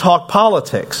not going to talk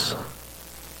politics.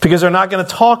 Because they're not going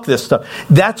to talk this stuff.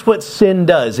 That's what sin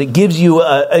does. It gives you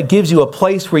a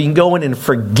place where you can go in and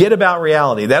forget about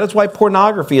reality. That is why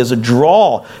pornography is a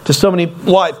draw to so many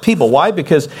people. Why?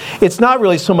 Because it's not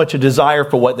really so much a desire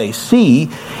for what they see.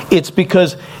 It's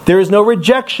because there is no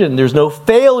rejection. There's no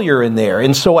failure in there.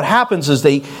 And so what happens is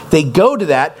they go to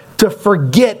that to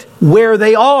forget where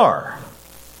they are.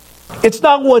 It's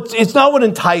not what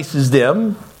entices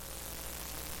them.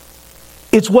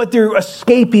 It's what they're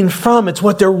escaping from. It's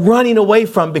what they're running away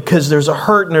from because there's a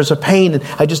hurt and there's a pain and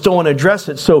I just don't want to address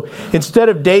it. So instead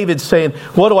of David saying,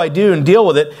 what do I do, and deal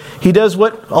with it, he does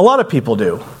what a lot of people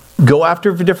do. Go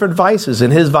after different vices.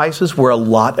 And his vices were a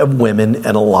lot of women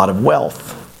and a lot of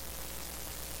wealth.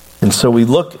 And so we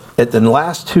look at the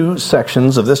last two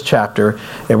sections of this chapter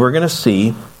and we're going to see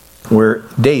where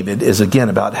David is again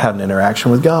about having an interaction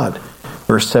with God.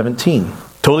 Verse 17.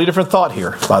 Totally different thought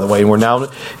here, by the way. And you got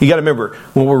to remember,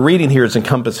 when we're reading here, it's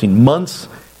encompassing months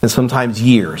and sometimes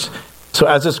years. So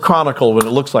as it's chronicled, when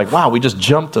it looks like, wow, we just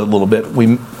jumped a little bit,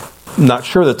 we're not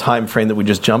sure the time frame that we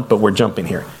just jumped, but we're jumping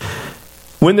here.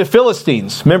 When the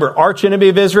Philistines, remember, arch enemy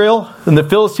of Israel, and the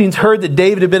Philistines heard that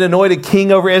David had been anointed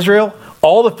king over Israel,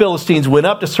 all the Philistines went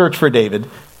up to search for David,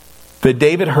 but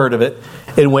David heard of it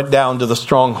and went down to the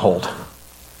stronghold.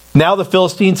 Now the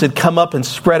Philistines had come up and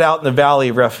spread out in the valley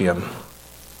of Rephaim.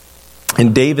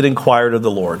 And David inquired of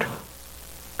the Lord,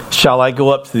 shall I go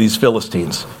up to these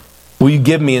Philistines? Will you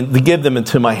give them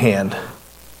into my hand?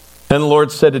 And the Lord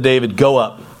said to David, go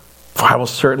up, for I will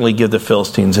certainly give the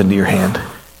Philistines into your hand.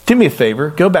 Do me a favor,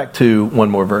 go back one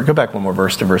more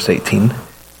verse to verse 18.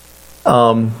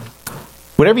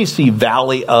 Whenever you see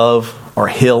valley of, or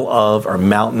hill of, or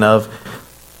mountain of,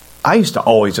 I used to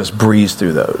always just breeze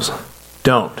through those.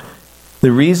 Don't.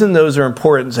 The reason those are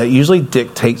important is that it usually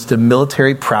dictates the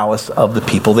military prowess of the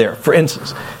people there. For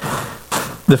instance,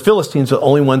 the Philistines were the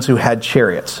only ones who had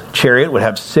chariots. Chariot would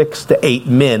have 6 to 8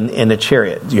 men in a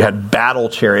chariot. You had battle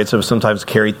chariots that would sometimes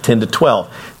carry 10 to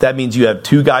 12. That means you have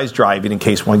 2 guys driving in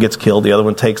case one gets killed, the other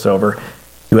one takes over.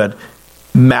 You had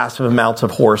massive amounts of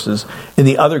horses, and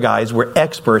the other guys were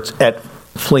experts at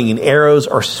flinging arrows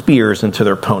or spears into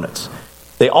their opponents.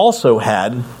 They also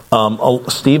had,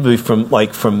 Steve,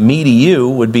 from me to you,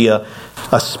 would be a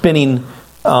spinning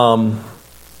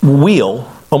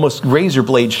wheel, almost razor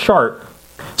blade sharp.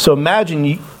 So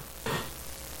imagine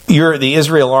you're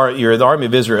the army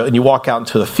of Israel, and you walk out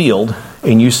into the field,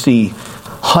 and you see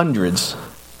hundreds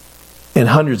and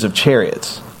hundreds of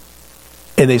chariots.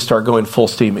 and they start going full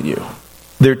steam at you.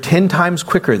 They're 10 times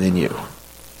quicker than you.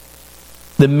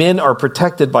 The men are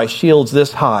protected by shields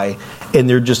this high, and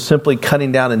they're just simply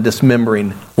cutting down and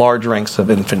dismembering large ranks of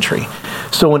infantry.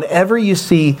 So whenever you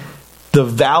see the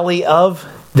valley of,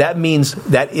 that means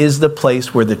that is the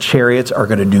place where the chariots are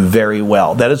going to do very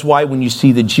well. That is why when you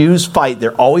see the Jews fight,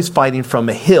 they're always fighting from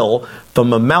a hill,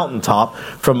 from a mountaintop,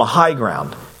 from a high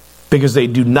ground. Because they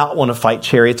do not want to fight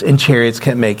chariots, and chariots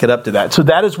can't make it up to that. So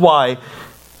that is why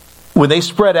when they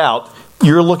spread out,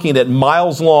 you're looking at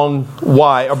miles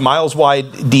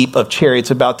wide deep of chariots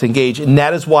about to engage. And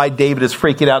that is why David is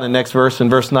freaking out in the next verse, in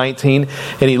verse 19.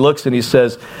 And he looks and he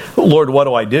says, Lord, what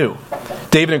do I do?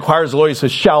 David inquires the Lord, he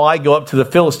says, shall I go up to the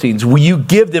Philistines? Will you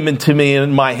give them into me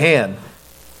in my hand?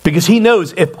 Because he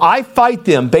knows if I fight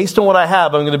them, based on what I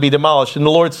have, I'm going to be demolished. And the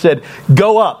Lord said,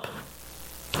 go up,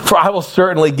 for I will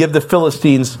certainly give the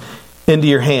Philistines into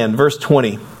your hand. Verse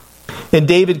 20. And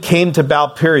David came to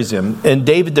Baal-perazim, and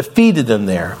David defeated them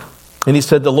there. And he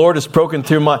said, the Lord has broken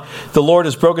through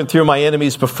my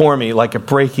enemies before me like a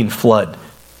breaking flood.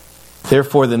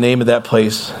 Therefore the name of that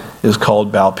place is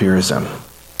called Baal-perazim.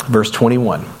 Verse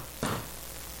 21.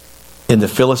 And the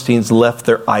Philistines left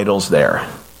their idols there,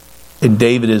 and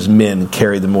David and his men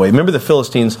carried them away. Remember, the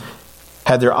Philistines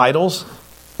had their idols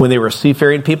when they were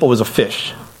seafaring people. It was a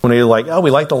fish. When they were like, oh,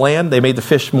 we like the land, they made the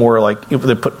fish more like,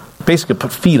 they basically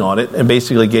put feet on it and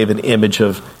basically gave an image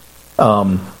of,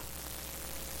 I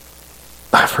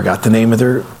forgot the name of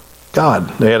their god.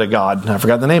 They had a god, and I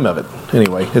forgot the name of it.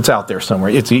 Anyway, it's out there somewhere.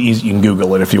 It's easy, you can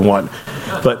Google it if you want.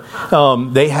 But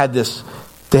they had these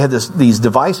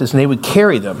devices, and they would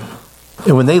carry them.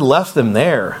 And when they left them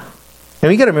there,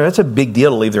 and you got to remember, it's a big deal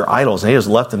to leave their idols, and they just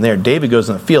left them there. David goes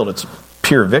in the field, it's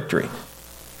pure victory.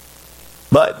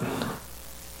 But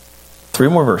 3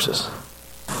 more verses.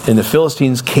 And the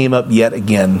Philistines came up yet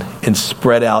again and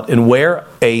spread out. And where?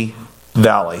 A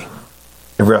valley,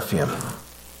 a Rephaim.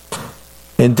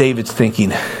 And David's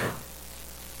thinking,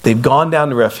 they've gone down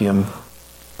to Rephaim.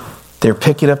 They're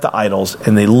picking up the idols,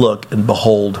 and they look and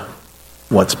behold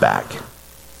what's back.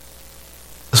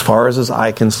 As far as his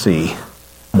eye can see,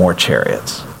 more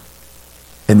chariots.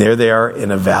 And there they are in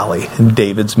a valley, and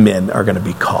David's men are going to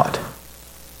be caught.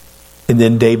 And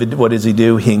then David, what does he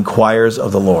do? He inquires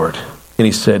of the Lord. And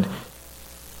he said,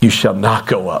 you shall not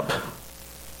go up.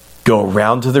 Go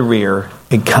around to the rear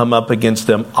and come up against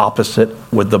them opposite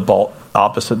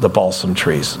the balsam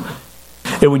trees.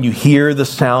 And when you hear the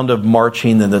sound of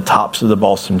marching in the tops of the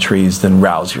balsam trees, then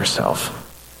rouse yourself.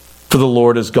 For the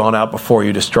Lord has gone out before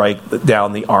you to strike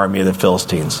down the army of the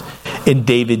Philistines. And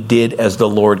David did as the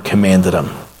Lord commanded him,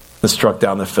 and struck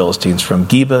down the Philistines from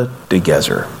Geba to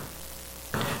Gezer.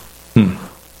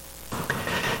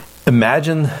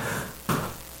 Imagine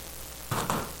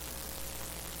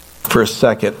for a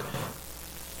second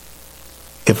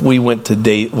if we went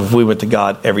to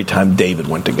God every time David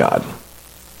went to God,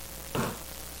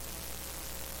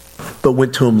 but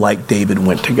went to him like David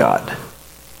went to God.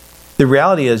 The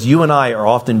reality is, you and I are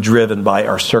often driven by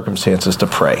our circumstances to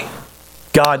pray.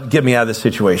 God, get me out of this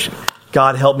situation.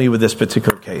 God, help me with this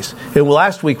particular case. And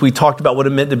last week we talked about what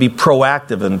it meant to be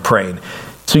proactive in praying.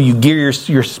 So you gear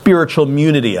your spiritual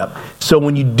immunity up. So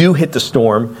when you do hit the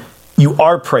storm, you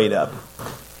are prayed up.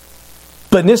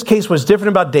 But in this case, what's different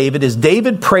about David is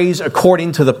David prays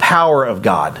according to the power of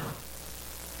God.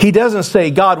 He doesn't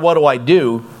say, God, what do I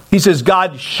do? He says,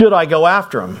 God, should I go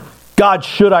after him? God,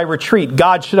 should I retreat?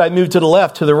 God, should I move to the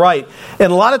left, to the right?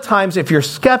 And a lot of times, if you're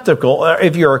skeptical, or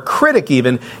if you're a critic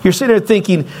even, you're sitting there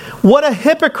thinking, what a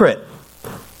hypocrite.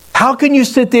 How can you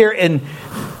sit there and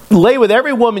lay with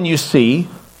every woman you see,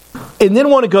 and then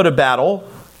want to go to battle,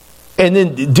 and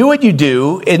then do what you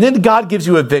do, and then God gives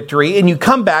you a victory, and you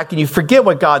come back and you forget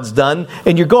what God's done,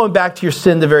 and you're going back to your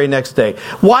sin the very next day.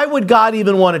 Why would God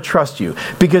even want to trust you?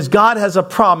 Because God has a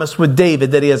promise with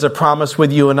David that he has a promise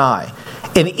with you and I.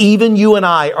 And even you and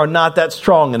I are not that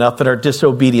strong enough in our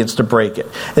disobedience to break it.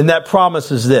 And that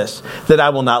promise is this, that I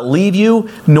will not leave you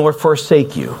nor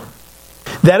forsake you.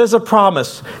 That is a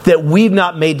promise that we've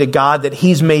not made to God, that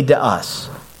he's made to us.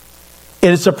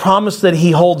 And it's a promise that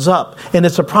he holds up. And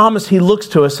it's a promise he looks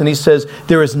to us and he says,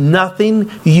 there is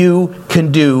nothing you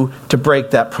can do to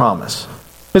break that promise.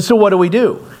 And so what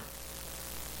do?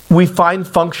 We find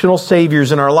functional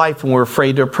saviors in our life and we're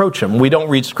afraid to approach them. We don't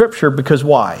read Scripture because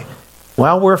why?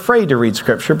 Well, we're afraid to read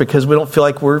Scripture because we don't feel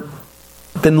like we've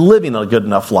been living a good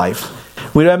enough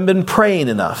life. We haven't been praying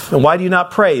enough. And why do you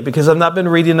not pray? Because I've not been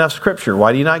reading enough Scripture.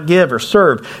 Why do you not give or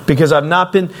serve? Because I've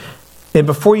not been... And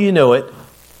before you know it,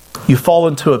 you fall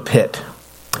into a pit.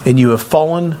 And you have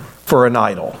fallen for an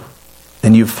idol.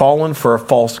 And you've fallen for a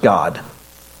false god.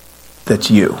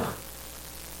 That's you.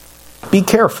 be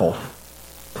careful.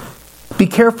 Be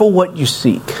careful what you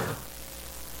seek,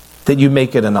 that you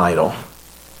make it an idol.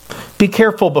 Be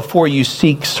careful before you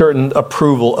seek certain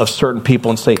approval of certain people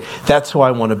and say, that's who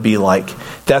I want to be like.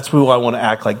 That's who I want to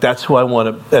act like. That's who I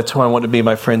want to be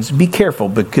my friends. Be careful,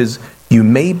 because you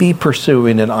may be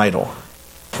pursuing an idol.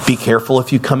 Be careful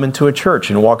if you come into a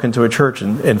church and walk into a church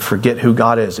and forget who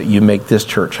God is, that you make this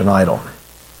church an idol.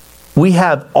 We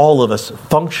have, all of us,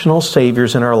 functional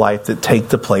saviors in our life that take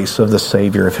the place of the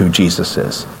Savior of who Jesus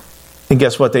is. And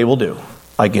guess what they will do?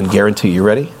 I can guarantee you,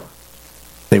 ready?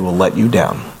 They will let you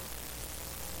down.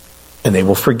 And they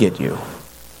will forget you.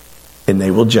 And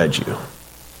they will judge you.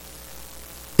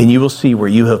 And you will see where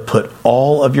you have put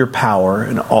all of your power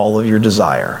and all of your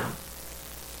desire.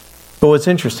 But what's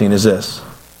interesting is this.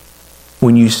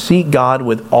 When you seek God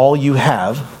with all you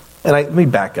have, and let me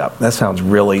back up. That sounds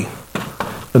really,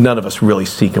 none of us really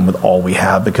seek Him with all we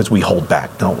have, because we hold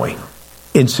back, don't we?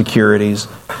 Insecurities,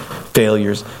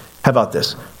 failures. How about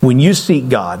this? When you seek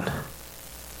God,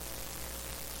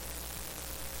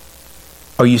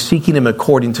 are you seeking Him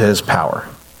according to His power?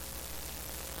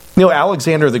 You know,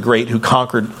 Alexander the Great, who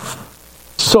conquered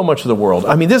so much of the world.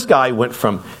 I mean, this guy went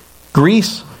from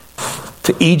Greece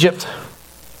to Egypt.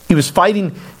 He was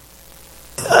fighting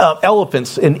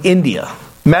elephants in India.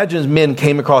 Imagine his men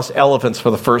came across elephants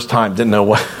for the first time, didn't know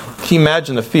what. Can you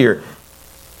imagine the fear?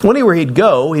 Anywhere he'd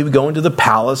go, he would go into the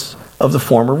palace of the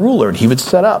former ruler, and he would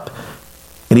set up,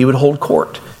 and he would hold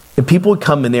court. And people would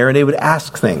come in there, and they would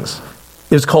ask things.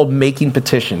 It was called making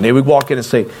petition. They would walk in and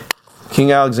say,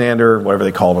 King Alexander, whatever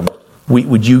they called him,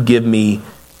 would you give my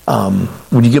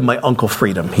uncle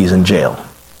freedom? He's in jail.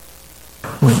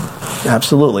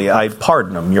 Absolutely, I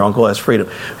pardon him. Your uncle has freedom.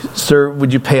 Sir,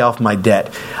 would you pay off my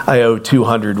debt? I owe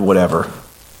 200 whatever.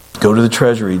 Go to the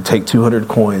treasury, take 200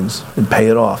 coins and pay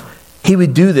it off. He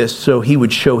would do this so he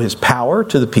would show his power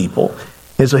to the people,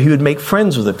 and so he would make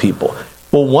friends with the people.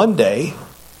 Well, one day,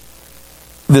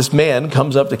 this man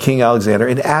comes up to King Alexander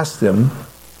and asks him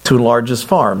to enlarge his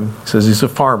farm. He says he's a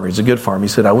farmer. He's a good farmer. He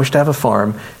said, I wish to have a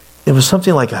farm. It was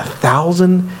something like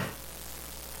 1,000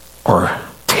 or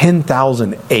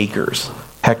 10,000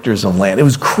 hectares of land. It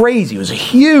was crazy. It was a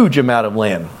huge amount of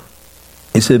land.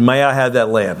 He said, may I have that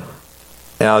land?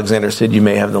 And Alexander said, you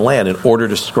may have the land. And ordered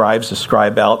his scribes to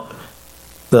scribe out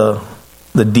the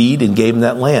deed and gave him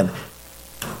that land.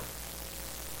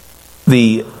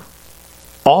 The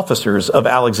officers of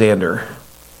Alexander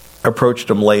approached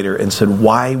him later and said,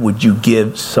 why would you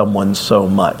give someone so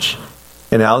much?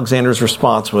 And Alexander's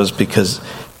response was, because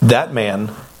that man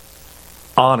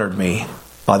honored me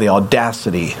by the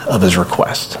audacity of his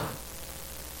request.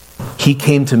 He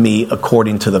came to me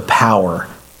according to the power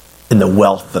and the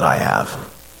wealth that I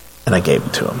have, and I gave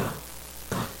it to him.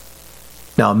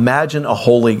 Now imagine a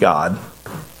holy God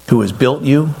who has built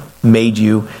you, made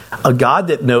you, a God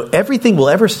that knows everything we'll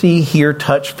ever see, hear,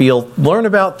 touch, feel, learn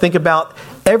about, think about,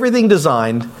 everything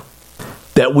designed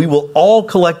that we will all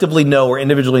collectively know or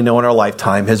individually know in our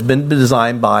lifetime has been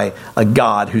designed by a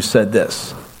God who said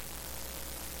this: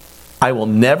 I will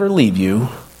never leave you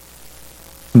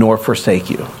nor forsake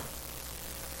you.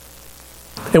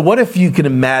 And what if you can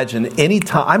imagine any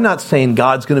time, I'm not saying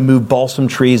God's going to move balsam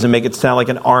trees and make it sound like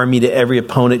an army to every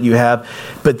opponent you have,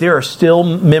 but there are still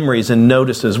memories and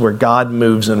notices where God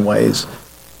moves in ways,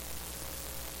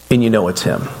 and you know it's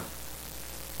Him.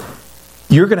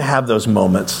 You're going to have those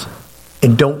moments,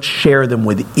 and don't share them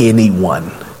with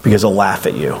anyone because they'll laugh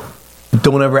at you.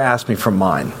 Don't ever ask me for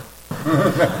mine.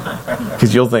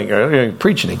 Because you'll think, oh, you're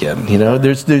preaching again. You know,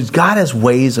 there's God has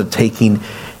ways of taking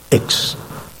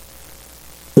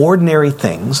ordinary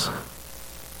things,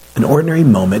 an ordinary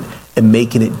moment, and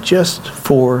making it just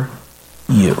for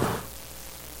you.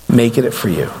 Making it for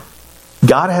you.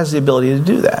 God has the ability to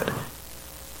do that.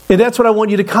 And that's what I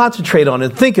want you to concentrate on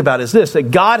and think about is this, that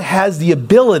God has the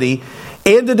ability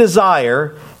and the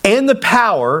desire and the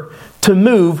power to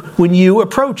move when you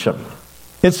approach Him.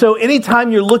 And so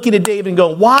anytime you're looking at David and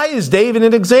going, why is David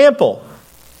an example?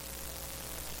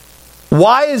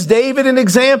 Why is David an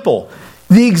example?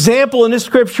 The example in this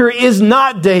scripture is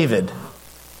not David.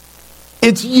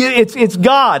 It's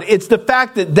God. It's the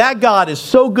fact that God is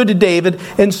so good to David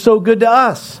and so good to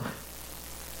us.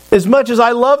 As much as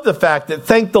I love the fact that,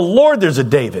 thank the Lord, there's a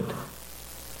David.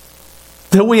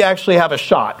 That we actually have a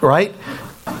shot, right?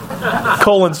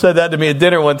 Colin said that to me at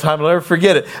dinner one time. I'll never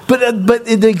forget it. But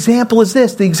the example is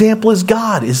this. The example is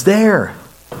God is there.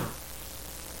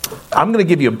 I'm going to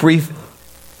give you a brief...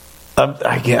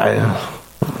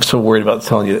 I'm so worried about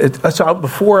telling you.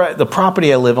 Before the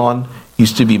property I live on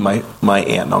used to be my aunt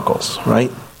and uncle's,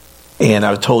 right? And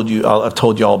I've told you all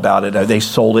about it. They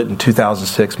sold it in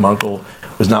 2006. My uncle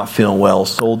was not feeling well,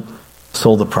 sold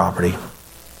the property.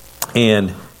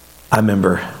 And I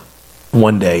remember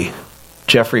one day,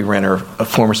 Jeffrey Renner, a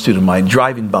former student of mine,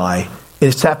 driving by,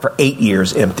 and it sat for 8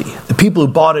 years empty. The people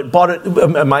who bought it,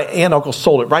 my aunt and uncle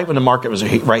sold it right when the market was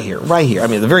right here. I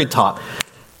mean, at the very top.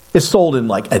 It sold in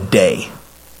like a day.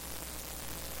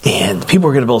 And people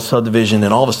were going to build a subdivision,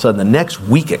 and all of a sudden, the next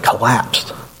week, it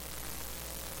collapsed.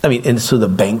 I mean, and so the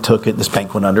bank took it, this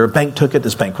bank went under, a bank took it,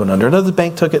 this bank went under, another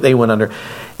bank took it, they went under,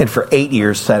 and for 8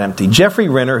 years sat empty. Jeffrey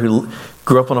Renner, who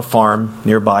grew up on a farm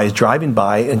nearby, is driving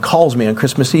by and calls me on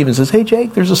Christmas Eve and says, "Hey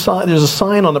Jake, there's a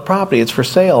sign on the property, it's for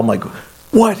sale." I'm like,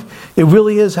 "What? It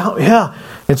really is? How?" "Yeah."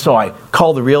 And so I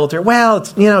called the realtor. "Well,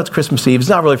 it's Christmas Eve. It's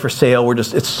not really for sale.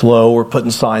 It's slow. We're putting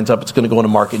signs up. It's going to go on the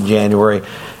market in January."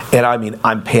 And I mean,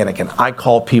 I'm panicking. I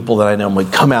call people that I know. I'm like,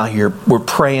 "Come out here. We're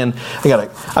praying."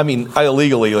 I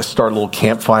illegally start a little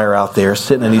campfire out there,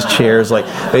 sitting in these chairs. Like,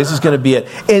 this is going to be it.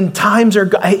 And times are,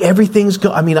 everything's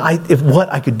go. I mean, if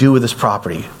what I could do with this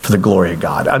property for the glory of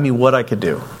God. I mean, what I could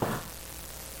do.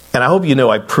 And I hope you know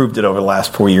I proved it over the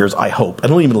last 4 years. I hope. I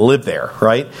don't even live there,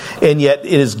 right? And yet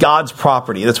it is God's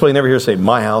property. That's why you never hear say,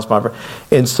 "My house, my property."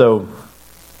 And so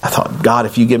I thought, God,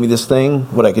 if you give me this thing,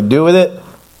 what I could do with it,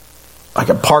 I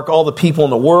could park all the people in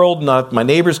the world, not my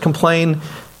neighbors complain.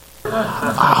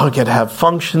 I could have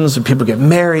functions and people get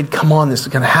married. Come on, this is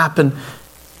going to happen.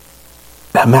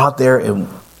 I'm out there and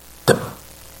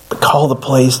call the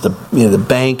place, the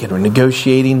bank, and we're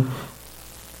negotiating.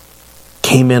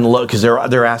 Came in low because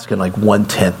they're asking like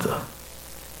 1/10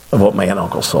 of what my aunt and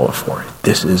uncle sold it for.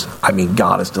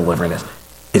 God is delivering us.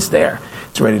 It's there.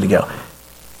 It's ready to go.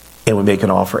 And we make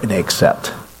an offer and they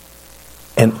accept.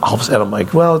 And all of a sudden I'm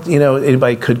like, well,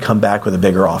 anybody could come back with a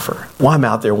bigger offer. Well, I'm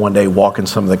out there one day walking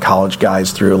some of the college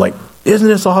guys through, like, "Isn't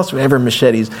this awesome?" Ever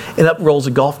machetes, and up rolls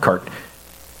a golf cart.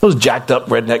 Those jacked up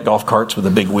redneck golf carts with a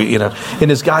big wheel,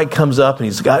 And this guy comes up and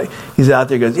he's out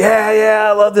there, goes, yeah,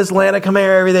 I love this land. I come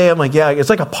here every day. I'm like, yeah, it's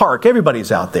like a park.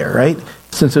 Everybody's out there, right?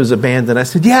 Since it was abandoned. I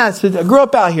said, I grew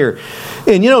up out here.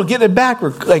 And, getting it back,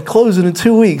 we're like closing in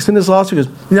 2 weeks. And this lawsuit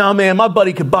goes, "No, man, my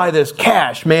buddy could buy this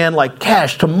cash, man, like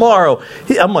cash tomorrow."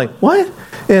 I'm like, "What?"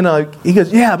 And he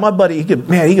goes, "Yeah, my buddy, he could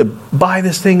buy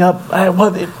this thing up.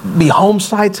 It'd be home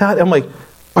sites out." I'm like,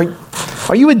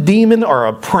 Are you a demon or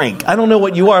a prank? I don't know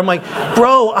what you are. I'm like,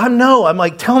 "Bro, I'm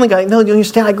like telling the guy, "No, you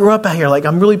understand, I grew up out here. Like,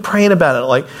 I'm really praying about it."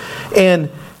 Like, and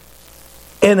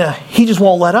he just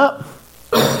won't let up.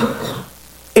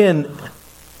 And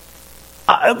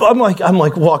I'm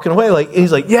like walking away. Like,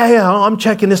 he's like, yeah, I'm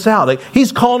checking this out. Like,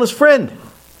 he's calling his friend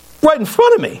right in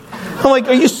front of me. I'm like,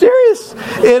 "Are you serious?"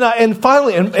 And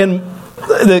finally, and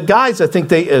the guys, I think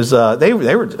they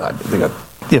were.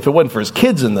 If it wasn't for his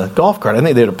kids in the golf cart, I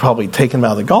think they'd have probably taken him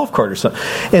out of the golf cart or something.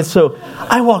 And so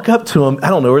I walk up to him. I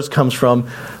don't know where this comes from.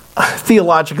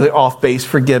 Theologically off base,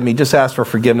 forgive me. Just ask for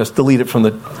forgiveness. Delete it from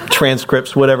the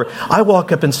transcripts, whatever. I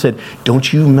walk up and said,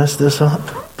 "Don't you mess this up.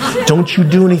 Don't you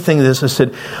do anything to this." I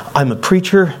said, "I'm a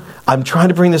preacher. I'm trying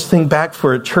to bring this thing back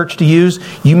for a church to use.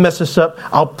 You mess this up,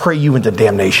 I'll pray you into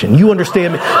damnation. You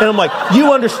understand me?" And I'm like,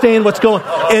 "You understand what's going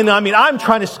on?" And I'm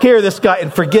trying to scare this guy,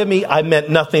 and forgive me, I meant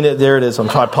nothing. There it is.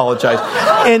 I apologize.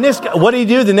 And this guy, what did he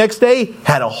do the next day?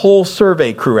 Had a whole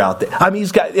survey crew out there.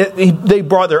 They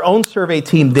brought their own survey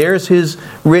team. There's his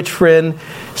rich friend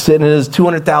sitting in his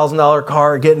 $200,000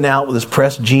 car, getting out with his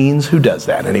pressed jeans. Who does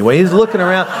that anyway? He's looking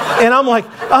around, and I'm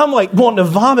like wanting to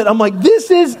vomit. I'm like,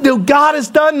 God has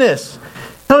done this.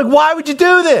 I'm like, why would you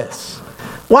do this?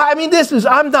 Why?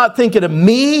 I'm not thinking of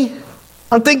me.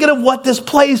 I'm thinking of what this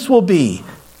place will be.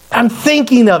 I'm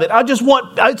thinking of it.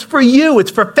 It's for you. It's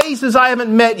for faces I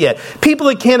haven't met yet. People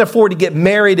that can't afford to get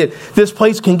married at this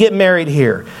place can get married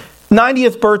here.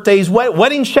 90th birthdays,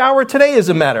 wedding shower today, as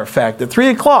a matter of fact, at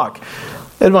 3:00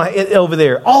 over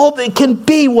there. All it can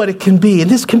be what it can be,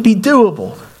 and this can be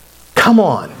doable. Come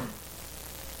on.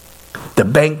 The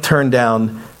bank turned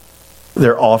down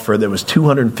their offer that was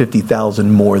 $250,000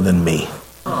 more than me.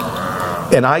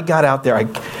 And I got out there.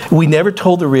 We never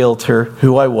told the realtor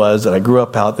who I was, that I grew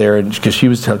up out there, because she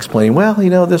was explaining, "Well,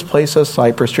 this place is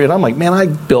Cypress Street." And I'm like, "Man, I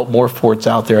built more forts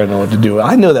out there. I don't know what to do.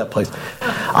 I know that place."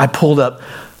 I pulled up,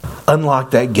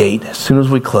 unlocked that gate as soon as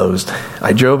we closed.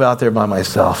 I drove out there by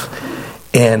myself,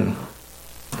 and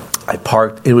I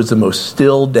parked. It was the most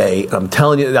still day. I'm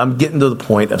telling you, I'm getting to the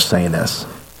point of saying this.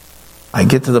 I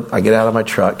get out of my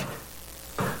truck.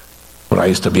 When I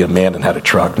used to be a man and had a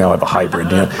truck, now I have a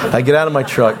hybrid. I get out of my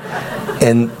truck,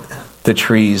 and the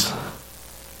trees,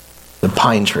 the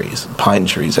pine trees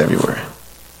everywhere.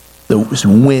 The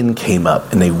wind came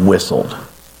up and they whistled,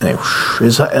 and it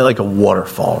was like a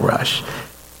waterfall rush.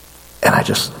 And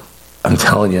I'm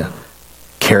telling you,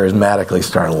 charismatically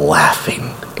started laughing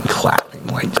and clapping,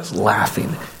 like just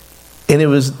laughing. And it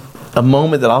was a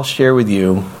moment that I'll share with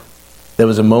you. That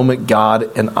was a moment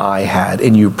God and I had,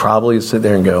 and you probably sit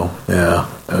there and go, yeah,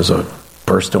 that was a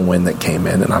burst of wind that came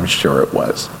in, and I'm sure it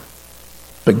was.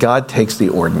 But God takes the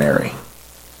ordinary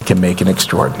and can make it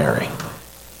extraordinary.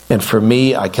 And for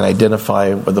me, I can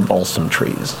identify with the balsam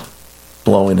trees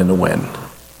blowing in the wind.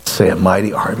 Say a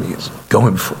mighty army is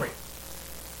going before you.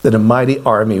 That a mighty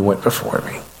army went before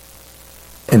me.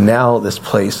 And now this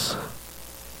place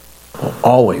will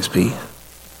always be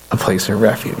a place of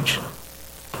refuge,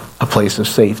 a place of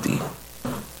safety,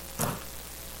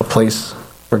 a place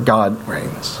where God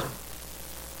reigns.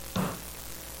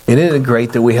 And isn't it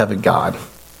great that we have a God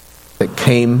that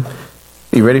came,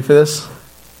 are you ready for this?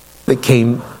 That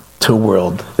came to a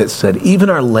world that said, even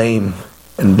our lame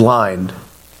and blind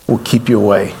will keep you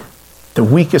away. The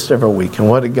weakest of our weak. And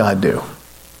what did God do?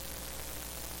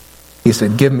 He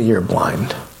said, give me your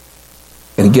blind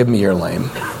and give me your lame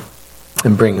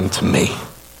and bring them to me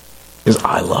because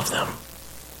I love them.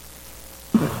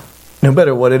 No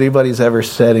matter what anybody's ever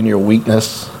said in your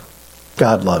weakness,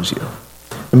 God loves you.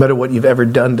 No matter what you've ever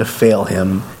done to fail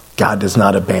him, God does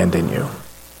not abandon you.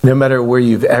 No matter where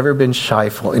you've ever been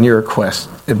shyful in your request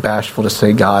and bashful to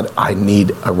say, God, I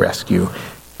need a rescue,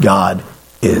 God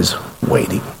is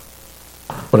waiting.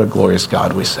 What a glorious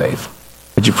God we save.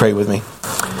 Would you pray with me?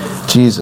 Jesus.